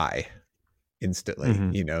just die instantly,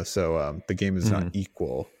 so the game is not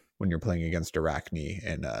equal when you're playing against Arachne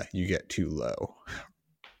and you get too low.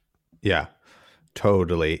 Yeah,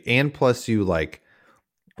 totally. And plus you like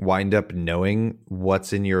wind up knowing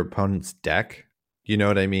what's in your opponent's deck. You know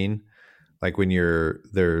what I mean? Like when you're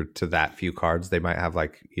there to that few cards, they might have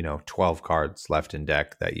like, 12 cards left in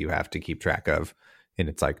deck that you have to keep track of. And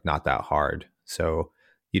it's like not that hard. So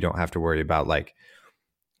you don't have to worry about like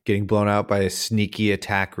getting blown out by a sneaky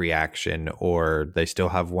attack reaction, or they still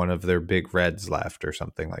have one of their big reds left or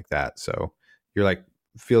something like that. So you're like,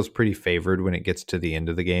 feels pretty favored when it gets to the end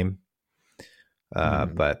of the game.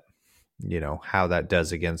 But how that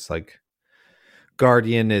does against like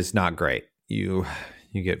Guardian is not great. You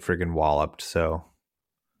get friggin' walloped. So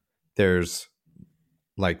there's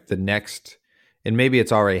like the next, and maybe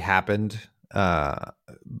it's already happened,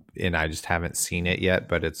 and I just haven't seen it yet,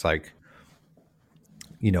 but it's like,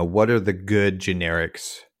 what are the good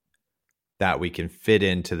generics that we can fit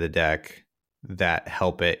into the deck that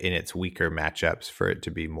help it in its weaker matchups for it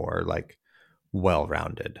to be more like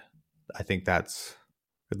well-rounded? I think at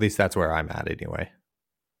least that's where I'm at anyway.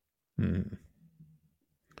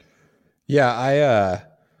 Yeah,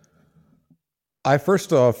 I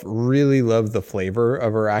first off really love the flavor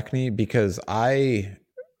of Arachne because I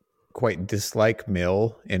quite dislike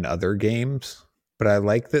mill in other games, but I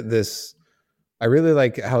like that this. I really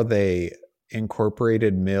like how they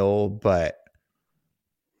incorporated mill, but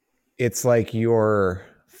it's like you're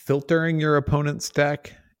filtering your opponent's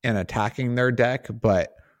deck and attacking their deck,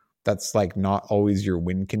 but that's like not always your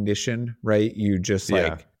win condition, right? You just Yeah.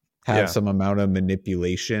 like have Yeah. some amount of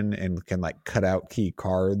manipulation and can like cut out key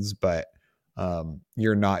cards, but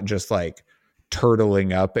you're not just like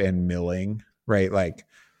turtling up and milling, right? Like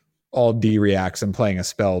all D reacts and playing a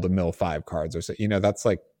spell to mill 5 cards or so. That's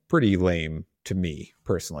like pretty lame to me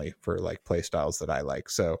personally for like play styles that I like.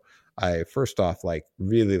 So I first off like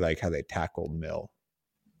really like how they tackled mill.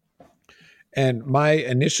 And my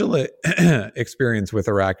initial experience with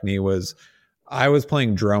Arachne was I was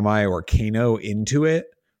playing Dromai or Kano into it.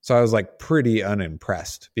 So I was like pretty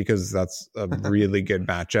unimpressed because that's a really good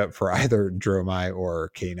matchup for either Dromai or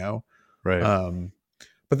Kano. Right.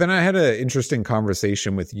 But then I had an interesting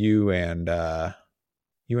conversation with you and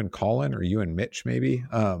Colin or you and Mitch maybe,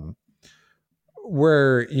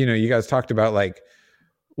 where you guys talked about like,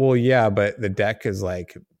 well, yeah, but the deck is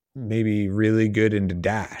like maybe really good into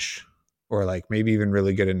dash or like maybe even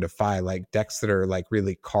really good into fi, like decks that are like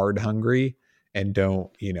really card hungry and don't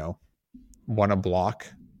want to block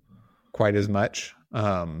quite as much.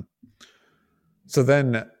 So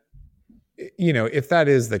then if that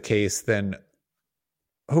is the case, then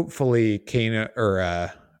hopefully Kana or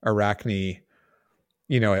Arachne,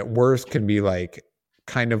 at worst can be like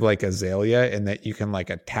kind of like Azalea in that you can like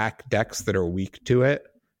attack decks that are weak to it.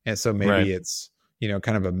 And so maybe Right. it's,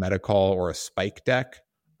 kind of a Metacall or a spike deck.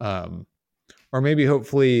 Or maybe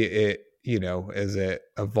hopefully it, as it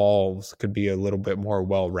evolves, could be a little bit more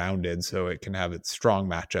well-rounded so it can have its strong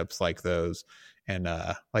matchups like those. And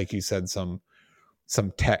like you said, some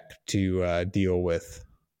tech to deal with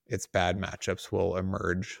its bad matchups will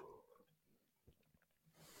emerge.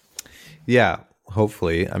 Yeah,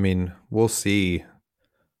 hopefully. I mean, we'll see.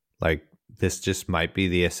 Like, this just might be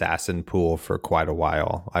the assassin pool for quite a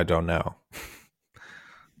while. I don't know.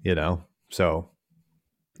 So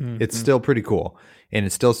it's still pretty cool. And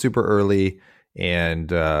it's still super early.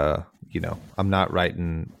 And, I'm not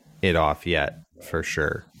writing it off yet for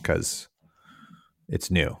sure because it's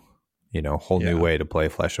new, whole new way to play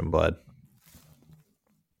Flesh and Blood.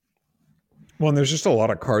 Well, and there's just a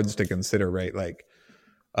lot of cards to consider, right? Like,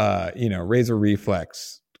 Razor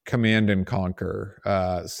Reflex, Command and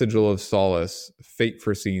Conquer, Sigil of Solace, Fate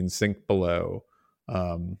Foreseen, Sink Below.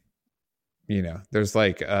 There's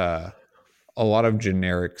like a lot of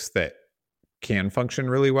generics that can function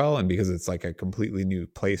really well, and because it's like a completely new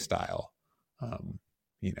play style, I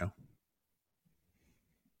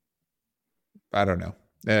don't know.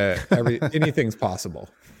 Anything's possible.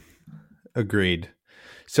 Agreed.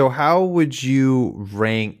 So how would you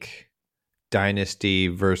rank Dynasty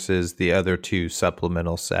versus the other two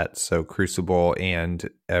supplemental sets, so Crucible and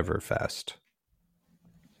Everfest?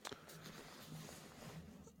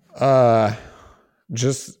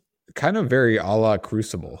 Just kind of very a la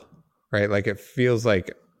Crucible, right? Like it feels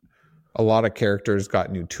like a lot of characters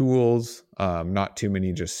got new tools, not too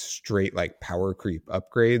many just straight like power creep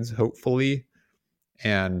upgrades, hopefully.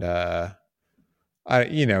 And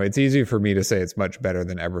it's easy for me to say it's much better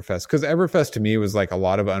than Everfest because Everfest to me was like a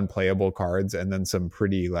lot of unplayable cards and then some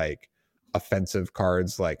pretty like offensive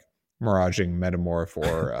cards like Miraging Metamorph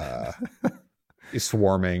or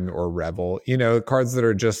Swarming or Revel, cards that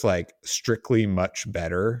are just like strictly much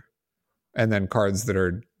better, and then cards that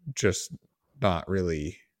are just not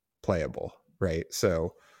really playable, right?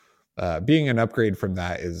 So being an upgrade from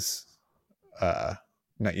that is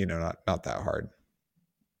not that hard.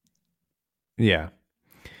 Yeah.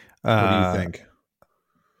 What do you think?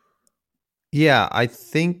 Yeah, I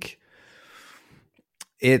think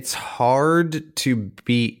it's hard to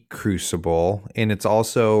beat Crucible, and it's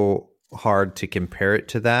also hard to compare it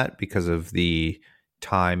to that because of the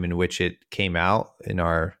time in which it came out in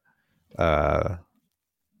our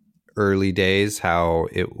early days, how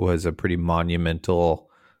it was a pretty monumental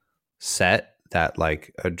set that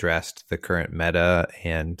like addressed the current meta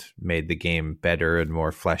and made the game better and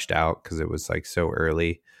more fleshed out because it was like so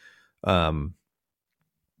early.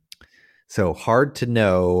 So hard to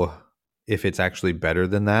know if it's actually better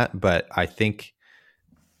than that, but I think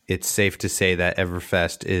it's safe to say that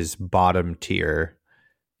Everfest is bottom tier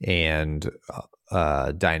and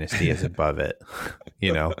Dynasty is above it.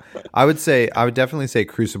 I would definitely say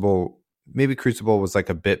Crucible, maybe Crucible was like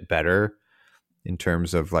a bit better in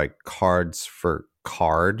terms of like cards for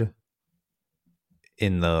card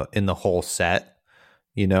in the whole set,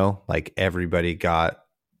 like everybody got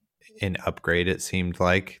an upgrade. It seemed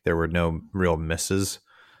like there were no real misses.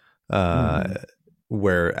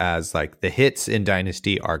 Whereas like the hits in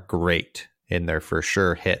Dynasty are great and they're for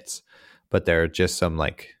sure hits, but there are just some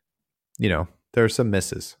like, there are some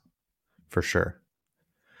misses for sure.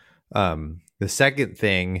 The second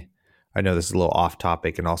thing, I know this is a little off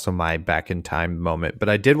topic and also my back in time moment, but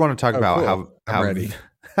I did want to talk about cool. how ready.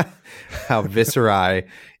 how Viscerai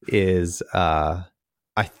is, I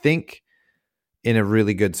think, in a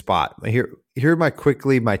really good spot. Here are my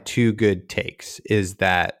two good takes is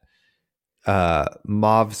that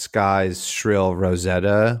Mauve Sky's Shrill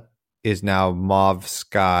Rosetta is now Mauve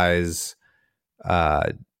Sky's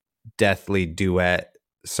Deathly Duet,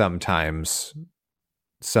 sometimes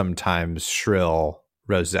Shrill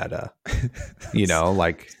Rosetta.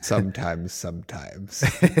 Like sometimes.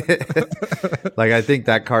 Like I think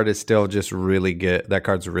that card is still just really good. That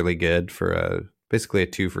card's really good for basically a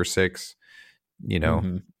 2 for 6,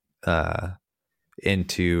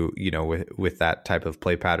 into, with that type of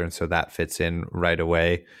play pattern. So that fits in right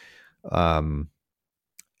away. And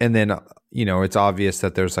then, it's obvious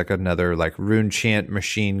that there's like another like rune chant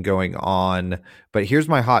machine going on. But here's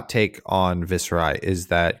my hot take on Viscerai is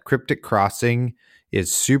that Cryptic Crossing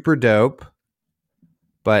is super dope,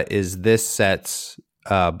 but is this set's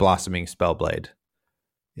Blossoming Spellblade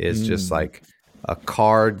is just like a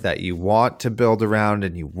card that you want to build around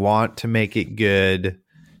and you want to make it good.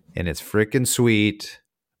 And it's freaking sweet,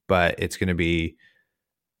 but it's going to be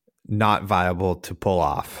not viable to pull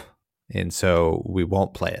off. And so we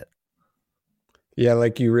won't play it. Yeah,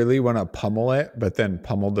 like you really want to pummel it, but then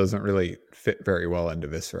pummel doesn't really fit very well into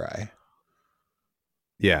Viscerai.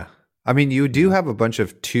 Yeah. I mean, you do have a bunch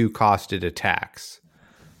of 2-costed attacks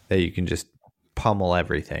that you can just pummel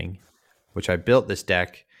everything, which I built this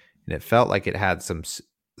deck, and it felt like it had some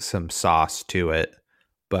sauce to it,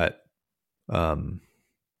 but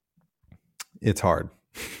it's hard.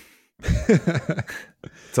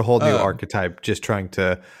 It's a whole new archetype just trying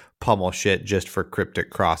to pummel shit just for Cryptic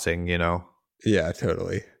Crossing, Yeah,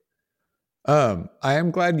 totally. I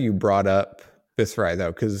am glad you brought up Viscerai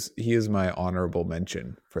though, because he is my honorable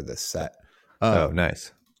mention for this set.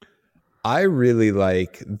 Nice. I really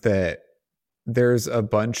like that there's a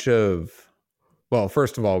bunch of, well,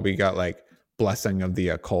 first of all, we got like Blessing of the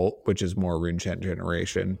Occult, which is more rune chant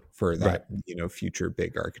generation for that, future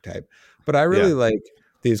big archetype. But I really like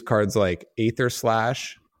these cards like Aether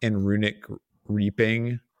Slash and Runic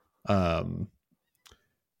Reaping,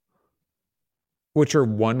 which are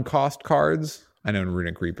 1-cost cards. I know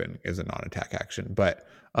Runic Reaping is a non-attack action, but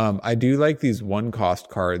I do like these 1-cost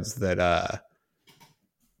cards that,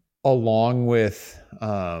 along with,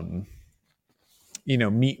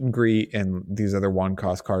 Meet and Greet and these other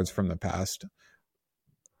 1-cost cards from the past,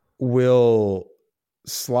 will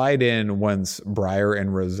slide in once Briar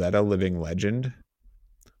and Rosetta Living Legend.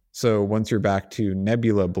 So once you're back to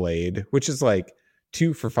Nebula Blade, which is like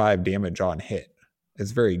 2 for 5 damage on hit,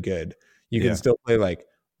 it's very good. You can still play like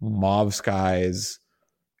Mauve Skies,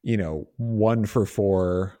 1 for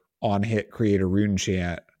 4 on hit, create a rune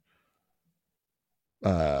chant,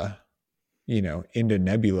 into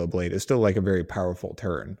Nebula Blade. Is still like a very powerful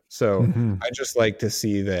turn. So I just like to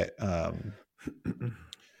see that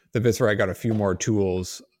the Viscerai got a few more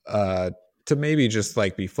tools to maybe just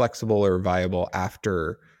like be flexible or viable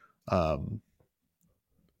after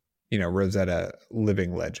Rosetta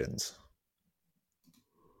Living Legends.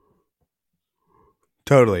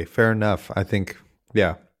 Totally. Fair enough. I think,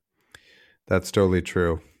 that's totally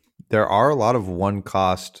true. There are a lot of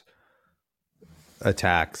 1-cost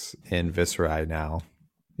attacks in Viscerai now.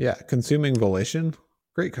 Yeah. Consuming Volition.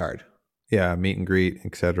 Great card. Yeah. Meet and Greet,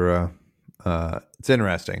 etc. It's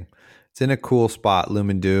interesting. It's in a cool spot.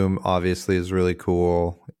 Lumen Doom obviously is really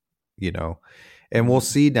cool, and we'll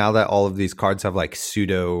see now that all of these cards have like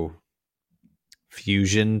pseudo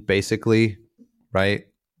fusion, basically, right?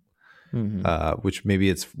 Which maybe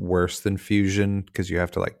it's worse than fusion because you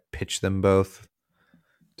have to like pitch them both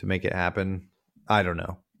to make it happen. I don't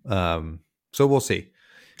know. So we'll see.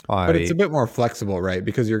 But it's a bit more flexible, right?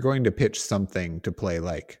 Because you're going to pitch something to play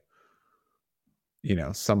like,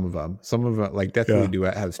 some of them like Deathly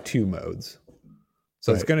Duet has 2 modes.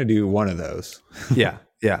 So it's going to do one of those. Yeah.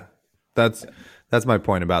 That's my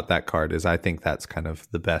point about that card is I think that's kind of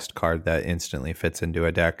the best card that instantly fits into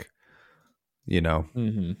a deck,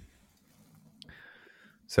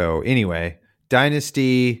 So anyway,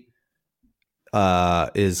 Dynasty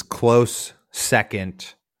is close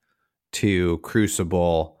second to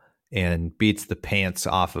Crucible and beats the pants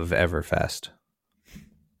off of Everfest.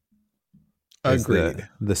 Agreed.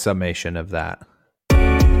 The summation of that.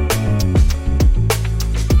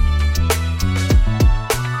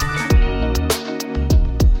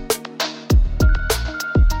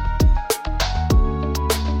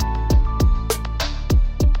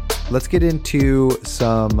 let's get into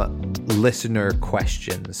some listener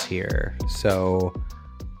questions here. So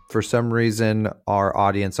for some reason, our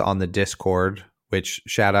audience on the Discord, which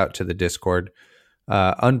shout out to the Discord,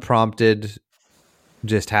 unprompted,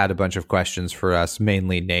 just had a bunch of questions for us,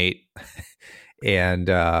 mainly Nate. And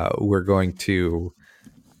we're going to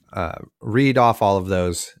read off all of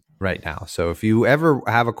those right now. So if you ever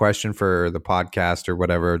have a question for the podcast or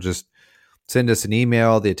whatever, just send us an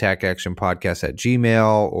email, the Attack Action Podcast at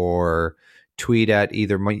Gmail, or tweet at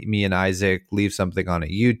either me and Isaac, leave something on a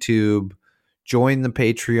YouTube, join the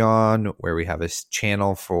Patreon where we have a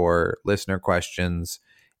channel for listener questions.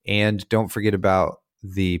 And don't forget about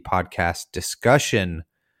the podcast discussion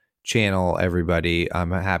channel, everybody.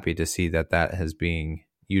 I'm happy to see that has being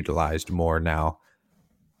utilized more now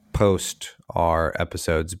post our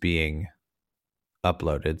episodes being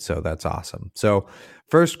uploaded. So that's awesome. So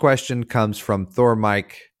first question comes from Thor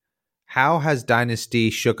Mike. How has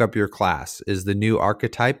Dynasty shook up your class? Is the new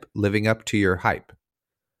archetype living up to your hype?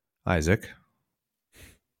 Isaac.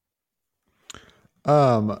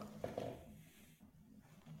 I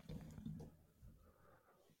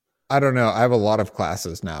don't know. I have a lot of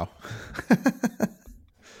classes now.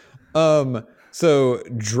 So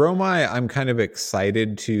Dromai, I'm kind of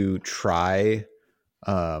excited to try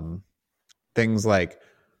things like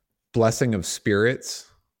Blessing of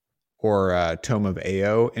Spirits or Tome of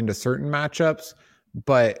Ao into certain matchups,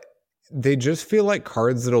 but they just feel like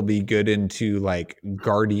cards that'll be good into like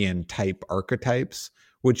Guardian type archetypes,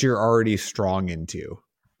 which you're already strong into.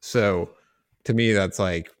 So to me, that's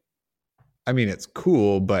like, I mean, it's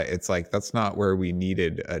cool, but it's like, that's not where we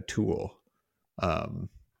needed a tool.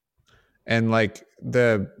 And like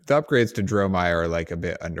the upgrades to Dromai are like a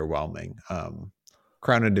bit underwhelming.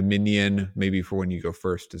 Crown of Dominion, maybe for when you go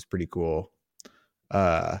first, is pretty cool.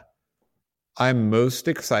 I'm most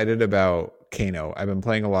excited about Kano. I've been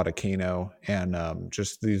playing a lot of Kano, and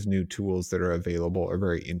just these new tools that are available are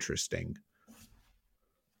very interesting.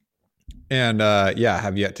 And yeah,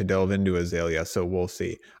 have yet to delve into Azalea, so we'll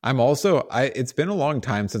see. It's been a long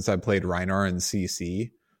time since I played Rhinar and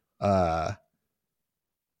CC.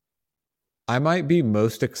 I might be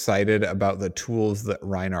most excited about the tools that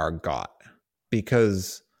Rhinar got,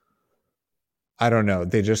 because I don't know,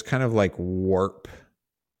 they just kind of like warp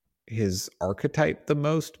his archetype the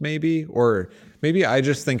most, maybe, or maybe I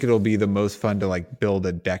just think it'll be the most fun to like build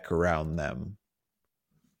a deck around them.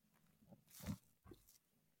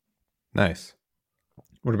 Nice.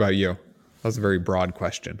 What about you? That's a very broad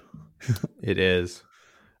question. It is.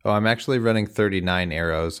 Oh, I'm actually running 39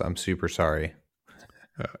 arrows. I'm super sorry.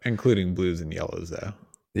 Including blues and yellows, though.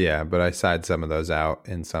 Yeah, but I side some of those out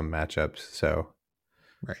in some matchups. So,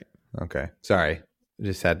 right. Okay. Sorry.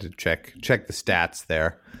 Just had to check the stats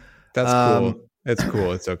there. That's cool. It's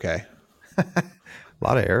cool. It's okay. A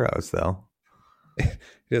lot of arrows, though. It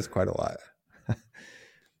is quite a lot.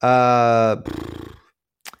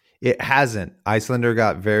 It hasn't. Icelander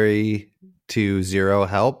got very to zero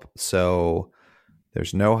help, so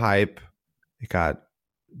there's no hype. It got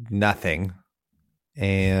nothing.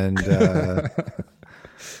 And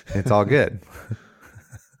it's all good.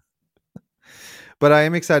 But I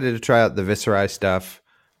am excited to try out the Viserai stuff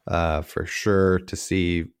for sure, to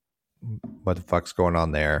see what the fuck's going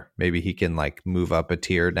on there. Maybe he can like move up a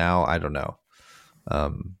tier now. I don't know.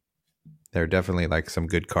 There are definitely like some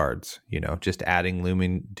good cards, just adding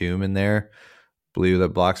Looming Doom in there. Blue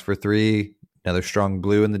that blocks for 3. Another strong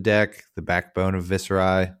blue in the deck. The backbone of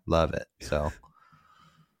Viserai. Love it. So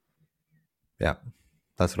yeah.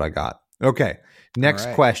 That's what I got. Okay. Next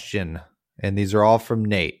question. And these are all from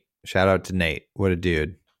Nate. Shout out to Nate. What a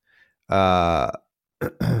dude.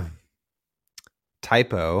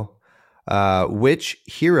 Typo. Which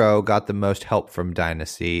hero got the most help from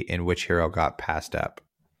Dynasty, and which hero got passed up?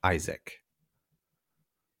 Isaac.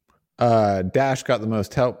 Dash got the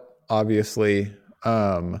most help, obviously.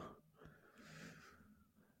 Boy,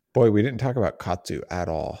 we didn't talk about Katsu at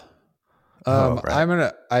all.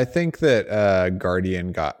 Right. I think that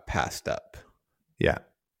Guardian got passed up. Yeah.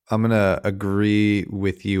 I'm going to agree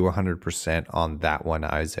with you 100% on that one,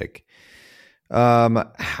 Isaac.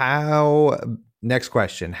 Next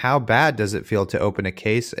question. How bad does it feel to open a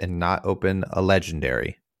case and not open a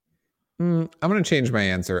legendary? I'm going to change my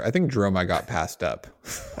answer. I think Dromai got passed up.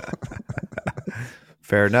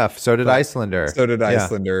 Fair enough. So did Icelander.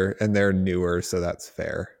 Icelander, and they're newer, so that's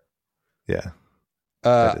fair. Yeah.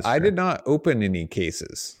 I did not open any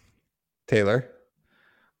cases. Taylor?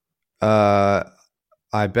 I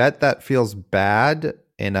bet that feels bad,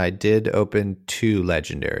 and I did open 2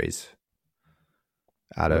 legendaries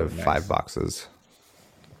out of 5 boxes.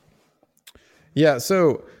 Yeah,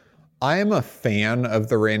 so I am a fan of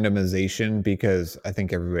the randomization because I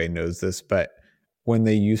think everybody knows this, but when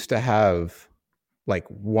they used to have like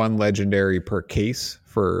one legendary per case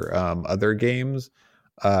for other games,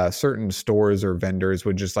 certain stores or vendors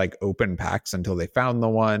would just like open packs until they found the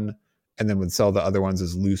one and then would sell the other ones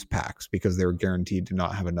as loose packs because they were guaranteed to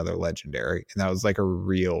not have another legendary. And that was like a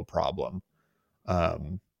real problem.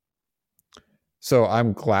 So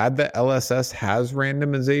I'm glad that LSS has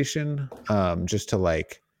randomization, just to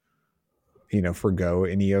like, forgo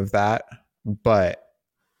any of that. But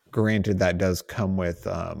granted, that does come with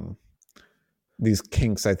these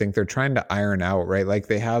kinks. I think they're trying to iron out, right? Like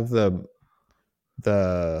they have the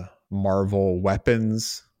Marvel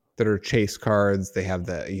weapons that are chase cards. They have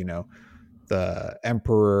the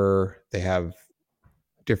Emperor. They have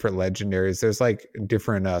different legendaries. There's like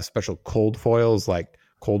different special cold foils, like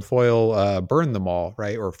cold foil burn them all,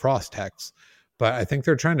 right? Or frost hex. But I think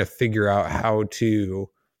they're trying to figure out how to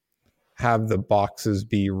have the boxes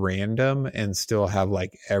be random and still have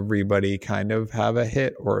like everybody kind of have a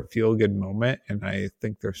hit or a feel good moment. And I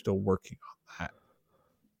think they're still working on that.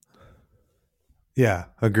 Yeah,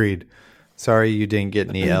 agreed. Sorry you didn't get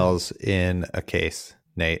any L's in a case,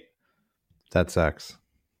 Nate. That sucks.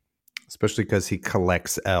 Especially because he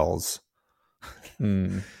collects L's.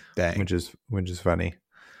 Dang. Which is funny.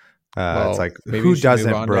 Well, it's like, maybe who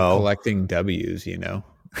doesn't, bro? Collecting W's,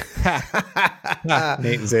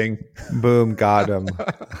 Nate Zing. Boom, got him.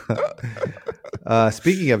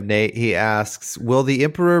 Speaking of Nate, he asks, will the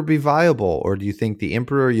Emperor be viable, or do you think the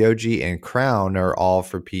Emperor, Yoji, and Crown are all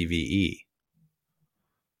for PvE?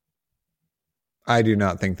 I do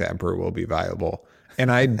not think the Emperor will be viable. And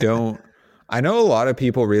I know a lot of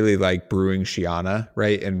people really like brewing Shiana,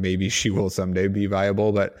 right? And maybe she will someday be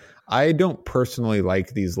viable, but I don't personally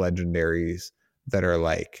like these legendaries that are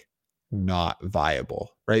like not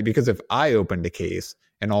viable, right? Because if I opened a case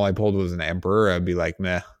and all I pulled was an Emperor, I'd be like,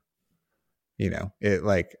 meh. It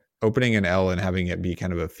like opening an L and having it be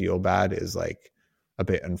kind of a feel bad is like a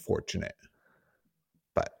bit unfortunate.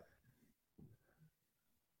 But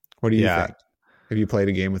what do you think? Have you played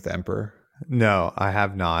a game with the Emperor? No, I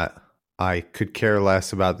have not. I could care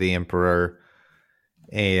less about the Emperor,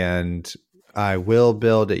 and I will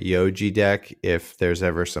build a Yoji deck if there's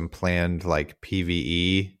ever some planned like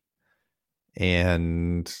PvE,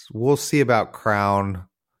 and we'll see about Crown,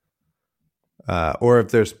 or if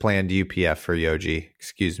there's planned UPF for Yoji,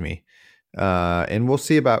 excuse me. And we'll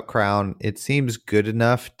see about Crown. It seems good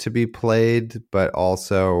enough to be played, but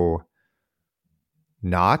also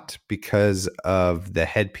not, because of the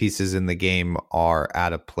headpieces in the game are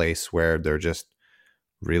at a place where they're just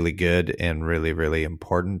really good and really, really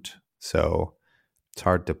important. So it's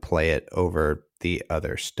hard to play it over the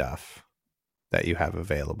other stuff that you have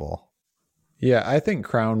available. Yeah, I think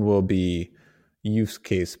Crown will be use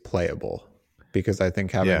case playable, because I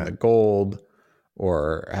think having the gold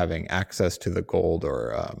or having access to the gold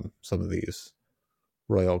or some of these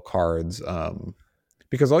royal cards,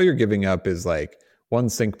 because all you're giving up is like one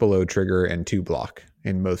sink below trigger and 2 block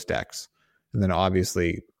in most decks. And then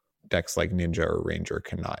obviously decks like Ninja or Ranger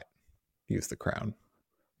cannot use the Crown.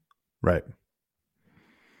 Right.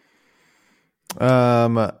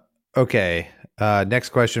 Okay. Next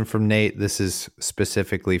question from Nate. This is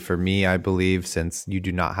specifically for me, I believe, since you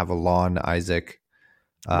do not have a lawn, Isaac.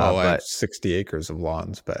 I have 60 acres of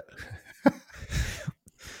lawns, but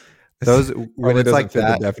those, when it's like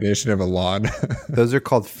that, the definition of a lawn. Those are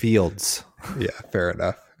called fields. Yeah, fair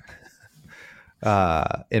enough.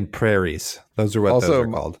 And prairies. Those are what those are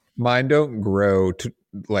called. Mine don't grow to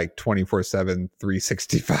like 24/7,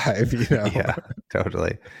 365, Yeah,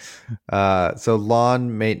 totally. So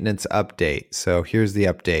lawn maintenance update. So here's the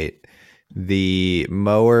update. The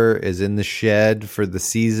mower is in the shed for the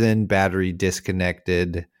season, battery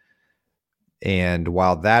disconnected. And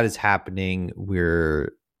while that is happening,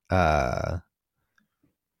 we're, I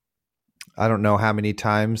don't know how many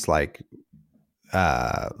times, like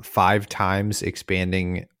 5 times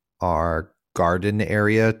expanding our garden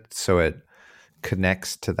area so it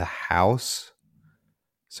connects to the house.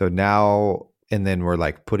 So now, and then we're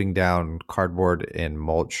like putting down cardboard and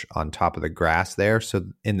mulch on top of the grass there. So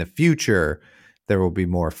in the future, there will be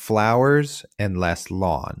more flowers and less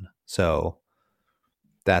lawn. So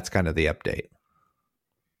that's kind of the update.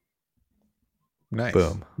 Nice.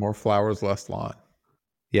 Boom. More flowers, less lawn.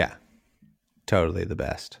 Yeah. Totally the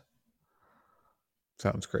best.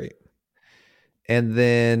 Sounds great. And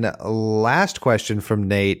then last question from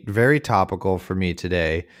Nate, very topical for me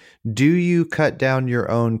today. Do you cut down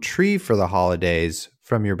your own tree for the holidays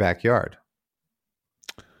from your backyard?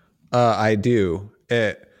 I do.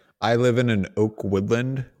 I live in an oak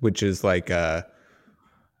woodland, which is like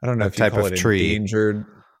I don't know What if you type call of it tree? endangered.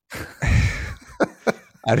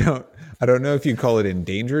 I don't know if you call it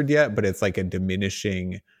endangered yet, but it's like a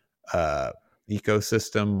diminishing uh,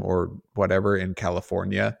 ecosystem or whatever in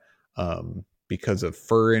California because of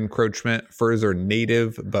fur encroachment. Firs are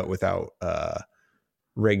native, but without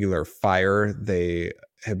regular fire, they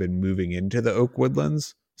have been moving into the oak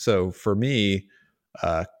woodlands. So for me,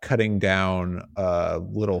 cutting down a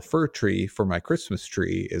little fir tree for my Christmas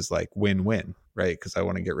tree is like win-win, right? Because I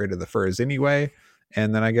want to get rid of the firs anyway,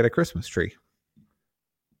 and then I get a Christmas tree.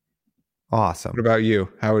 What Awesome. about you?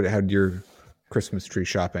 How'd your Christmas tree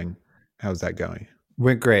shopping? How's that going?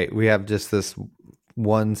 Went great. We have just this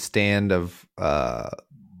one stand of I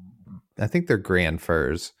think they're grand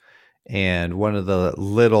firs. And one of the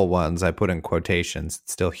little ones I put in quotations,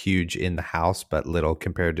 it's still huge in the house, but little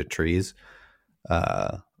compared to trees.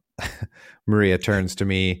 Uh, Maria turns to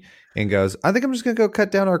me and goes, I think I'm just going to go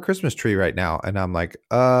cut down our Christmas tree right now. And I'm like,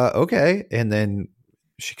 okay. And then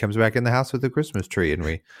she comes back in the house with the Christmas tree and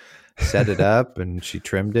we set it up and she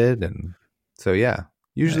trimmed it. And so, yeah,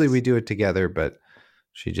 usually Nice. we do it together, but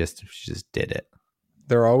she just did it.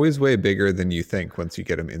 They're always way bigger than you think once you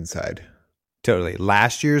get them inside. Totally.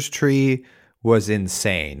 Last year's tree was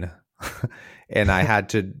insane. And I had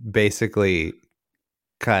to basically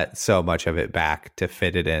cut so much of it back to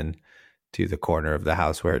fit it in to the corner of the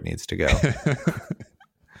house where it needs to go.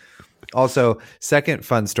 Also, second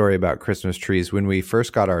fun story about Christmas trees. When we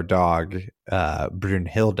first got our dog,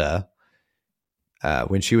 Brunhilde,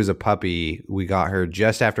 when she was a puppy, we got her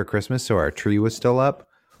just after Christmas, so our tree was still up.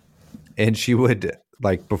 And she would,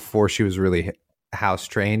 like, before she was really house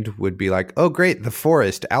trained, would be like, oh, great, the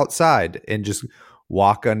forest outside, and just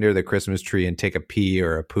walk under the Christmas tree and take a pee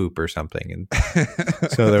or a poop or something.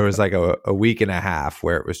 And so there was like a week and a half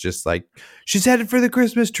where it was just like, she's headed for the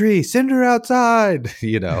Christmas tree, send her outside,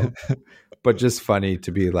 you know. But just funny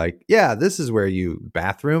to be like, yeah, this is where you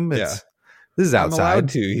bathroom. This is outside. I'm allowed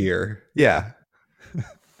to here. Yeah.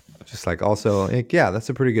 Just like also, like, yeah, that's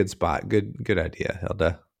a pretty good spot. Good idea,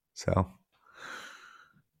 Hilda. So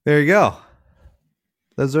there you go.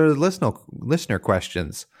 Those are the listener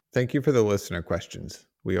questions. Thank you for the listener questions.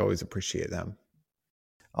 We always appreciate them.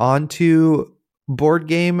 On to board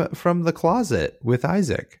game from the closet with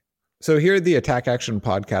Isaac. So here at the Attack Action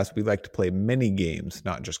Podcast, we like to play many games,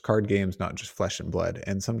 not just card games, not just flesh and blood.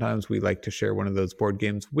 And sometimes we like to share one of those board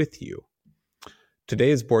games with you.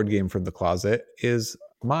 Today's board game from the closet is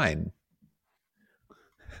mine.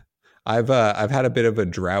 I've had a bit of a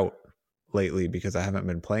drought lately because I haven't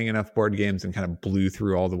been playing enough board games and kind of blew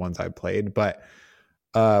through all the ones I played. But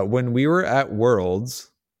when we were at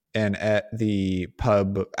Worlds and at the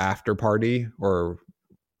pub after party, or,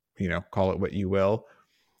 you know, call it what you will,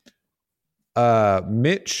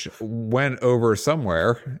 Mitch went over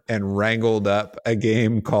somewhere and wrangled up a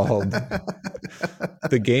game called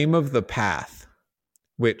The Game of the Path,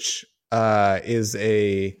 which is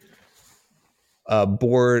a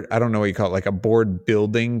board, I don't know what you call it, like a board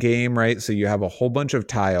building game, right? So you have a whole bunch of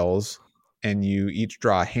tiles and you each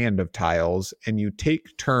draw a hand of tiles and you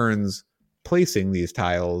take turns placing these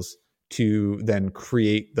tiles to then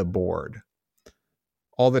create the board.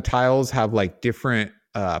 All the tiles have like different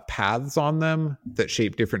paths on them that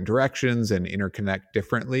shape different directions and interconnect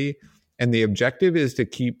differently. And the objective is to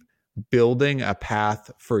keep building a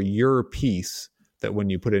path for your piece that when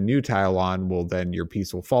you put a new tile on, well, then your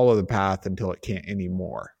piece will follow the path until it can't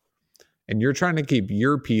anymore. And you're trying to keep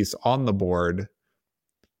your piece on the board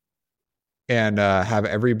and have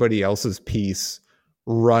everybody else's piece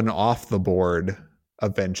run off the board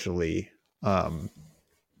eventually. And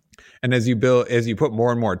as you put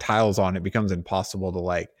more and more tiles on, it becomes impossible to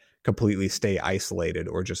like completely stay isolated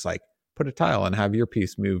or just like put a tile and have your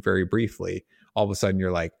piece move very briefly. All of a sudden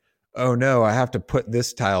you're like, oh no, I have to put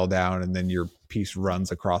this tile down. And then your piece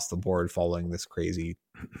runs across the board following this crazy,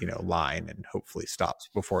 line and hopefully stops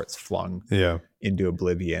before it's flung into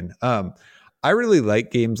oblivion. I really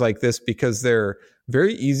like games like this because they're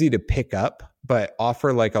very easy to pick up, but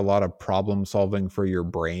offer like a lot of problem solving for your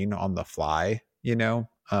brain on the fly,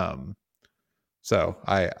 So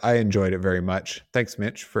I enjoyed it very much. Thanks,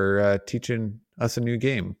 Mitch, for teaching us a new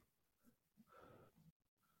game.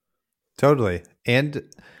 Totally. And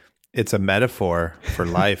it's a metaphor for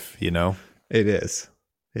life, It is.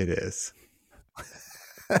 It is.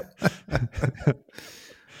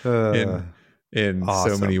 In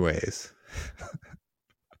awesome. So many ways.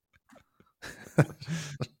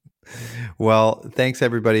 Well, thanks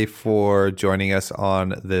everybody for joining us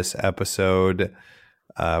on this episode.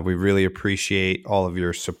 We really appreciate all of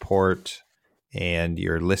your support and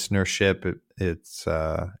your listenership. It's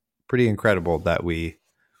pretty incredible that we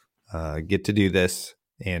get to do this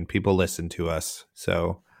and people listen to us.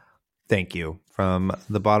 So thank you from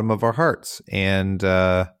the bottom of our hearts. And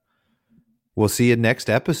we'll see you next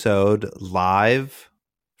episode live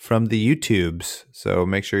from the YouTubes. So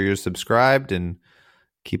make sure you're subscribed and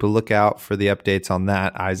keep a lookout for the updates on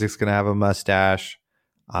that. Isaac's going to have a mustache.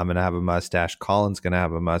 I'm going to have a mustache. Colin's going to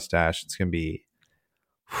have a mustache. It's going to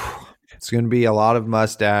be a lot of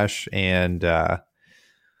mustache, and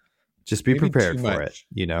just be prepared for it.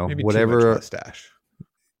 You know, maybe whatever too much mustache.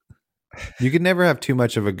 You can never have too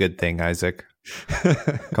much of a good thing, Isaac.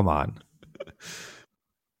 Come on.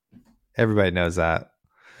 Everybody knows that.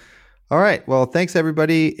 All right. Well, thanks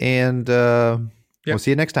everybody. And we'll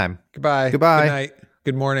see you next time. Goodbye. Good night.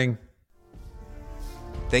 Good morning.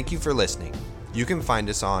 Thank you for listening. You can find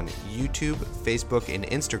us on YouTube, Facebook, and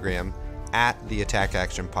Instagram at the Attack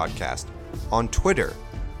Action Podcast. On Twitter,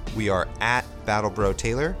 we are at BattleBro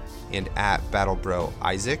Taylor and at BattleBro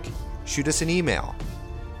Isaac. Shoot us an email,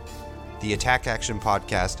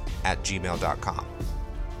 theattackactionpodcast@gmail.com.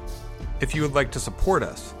 If you would like to support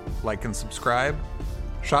us, like and subscribe,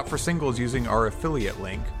 shop for singles using our affiliate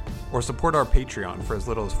link, or support our Patreon for as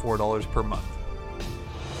little as $4 per month.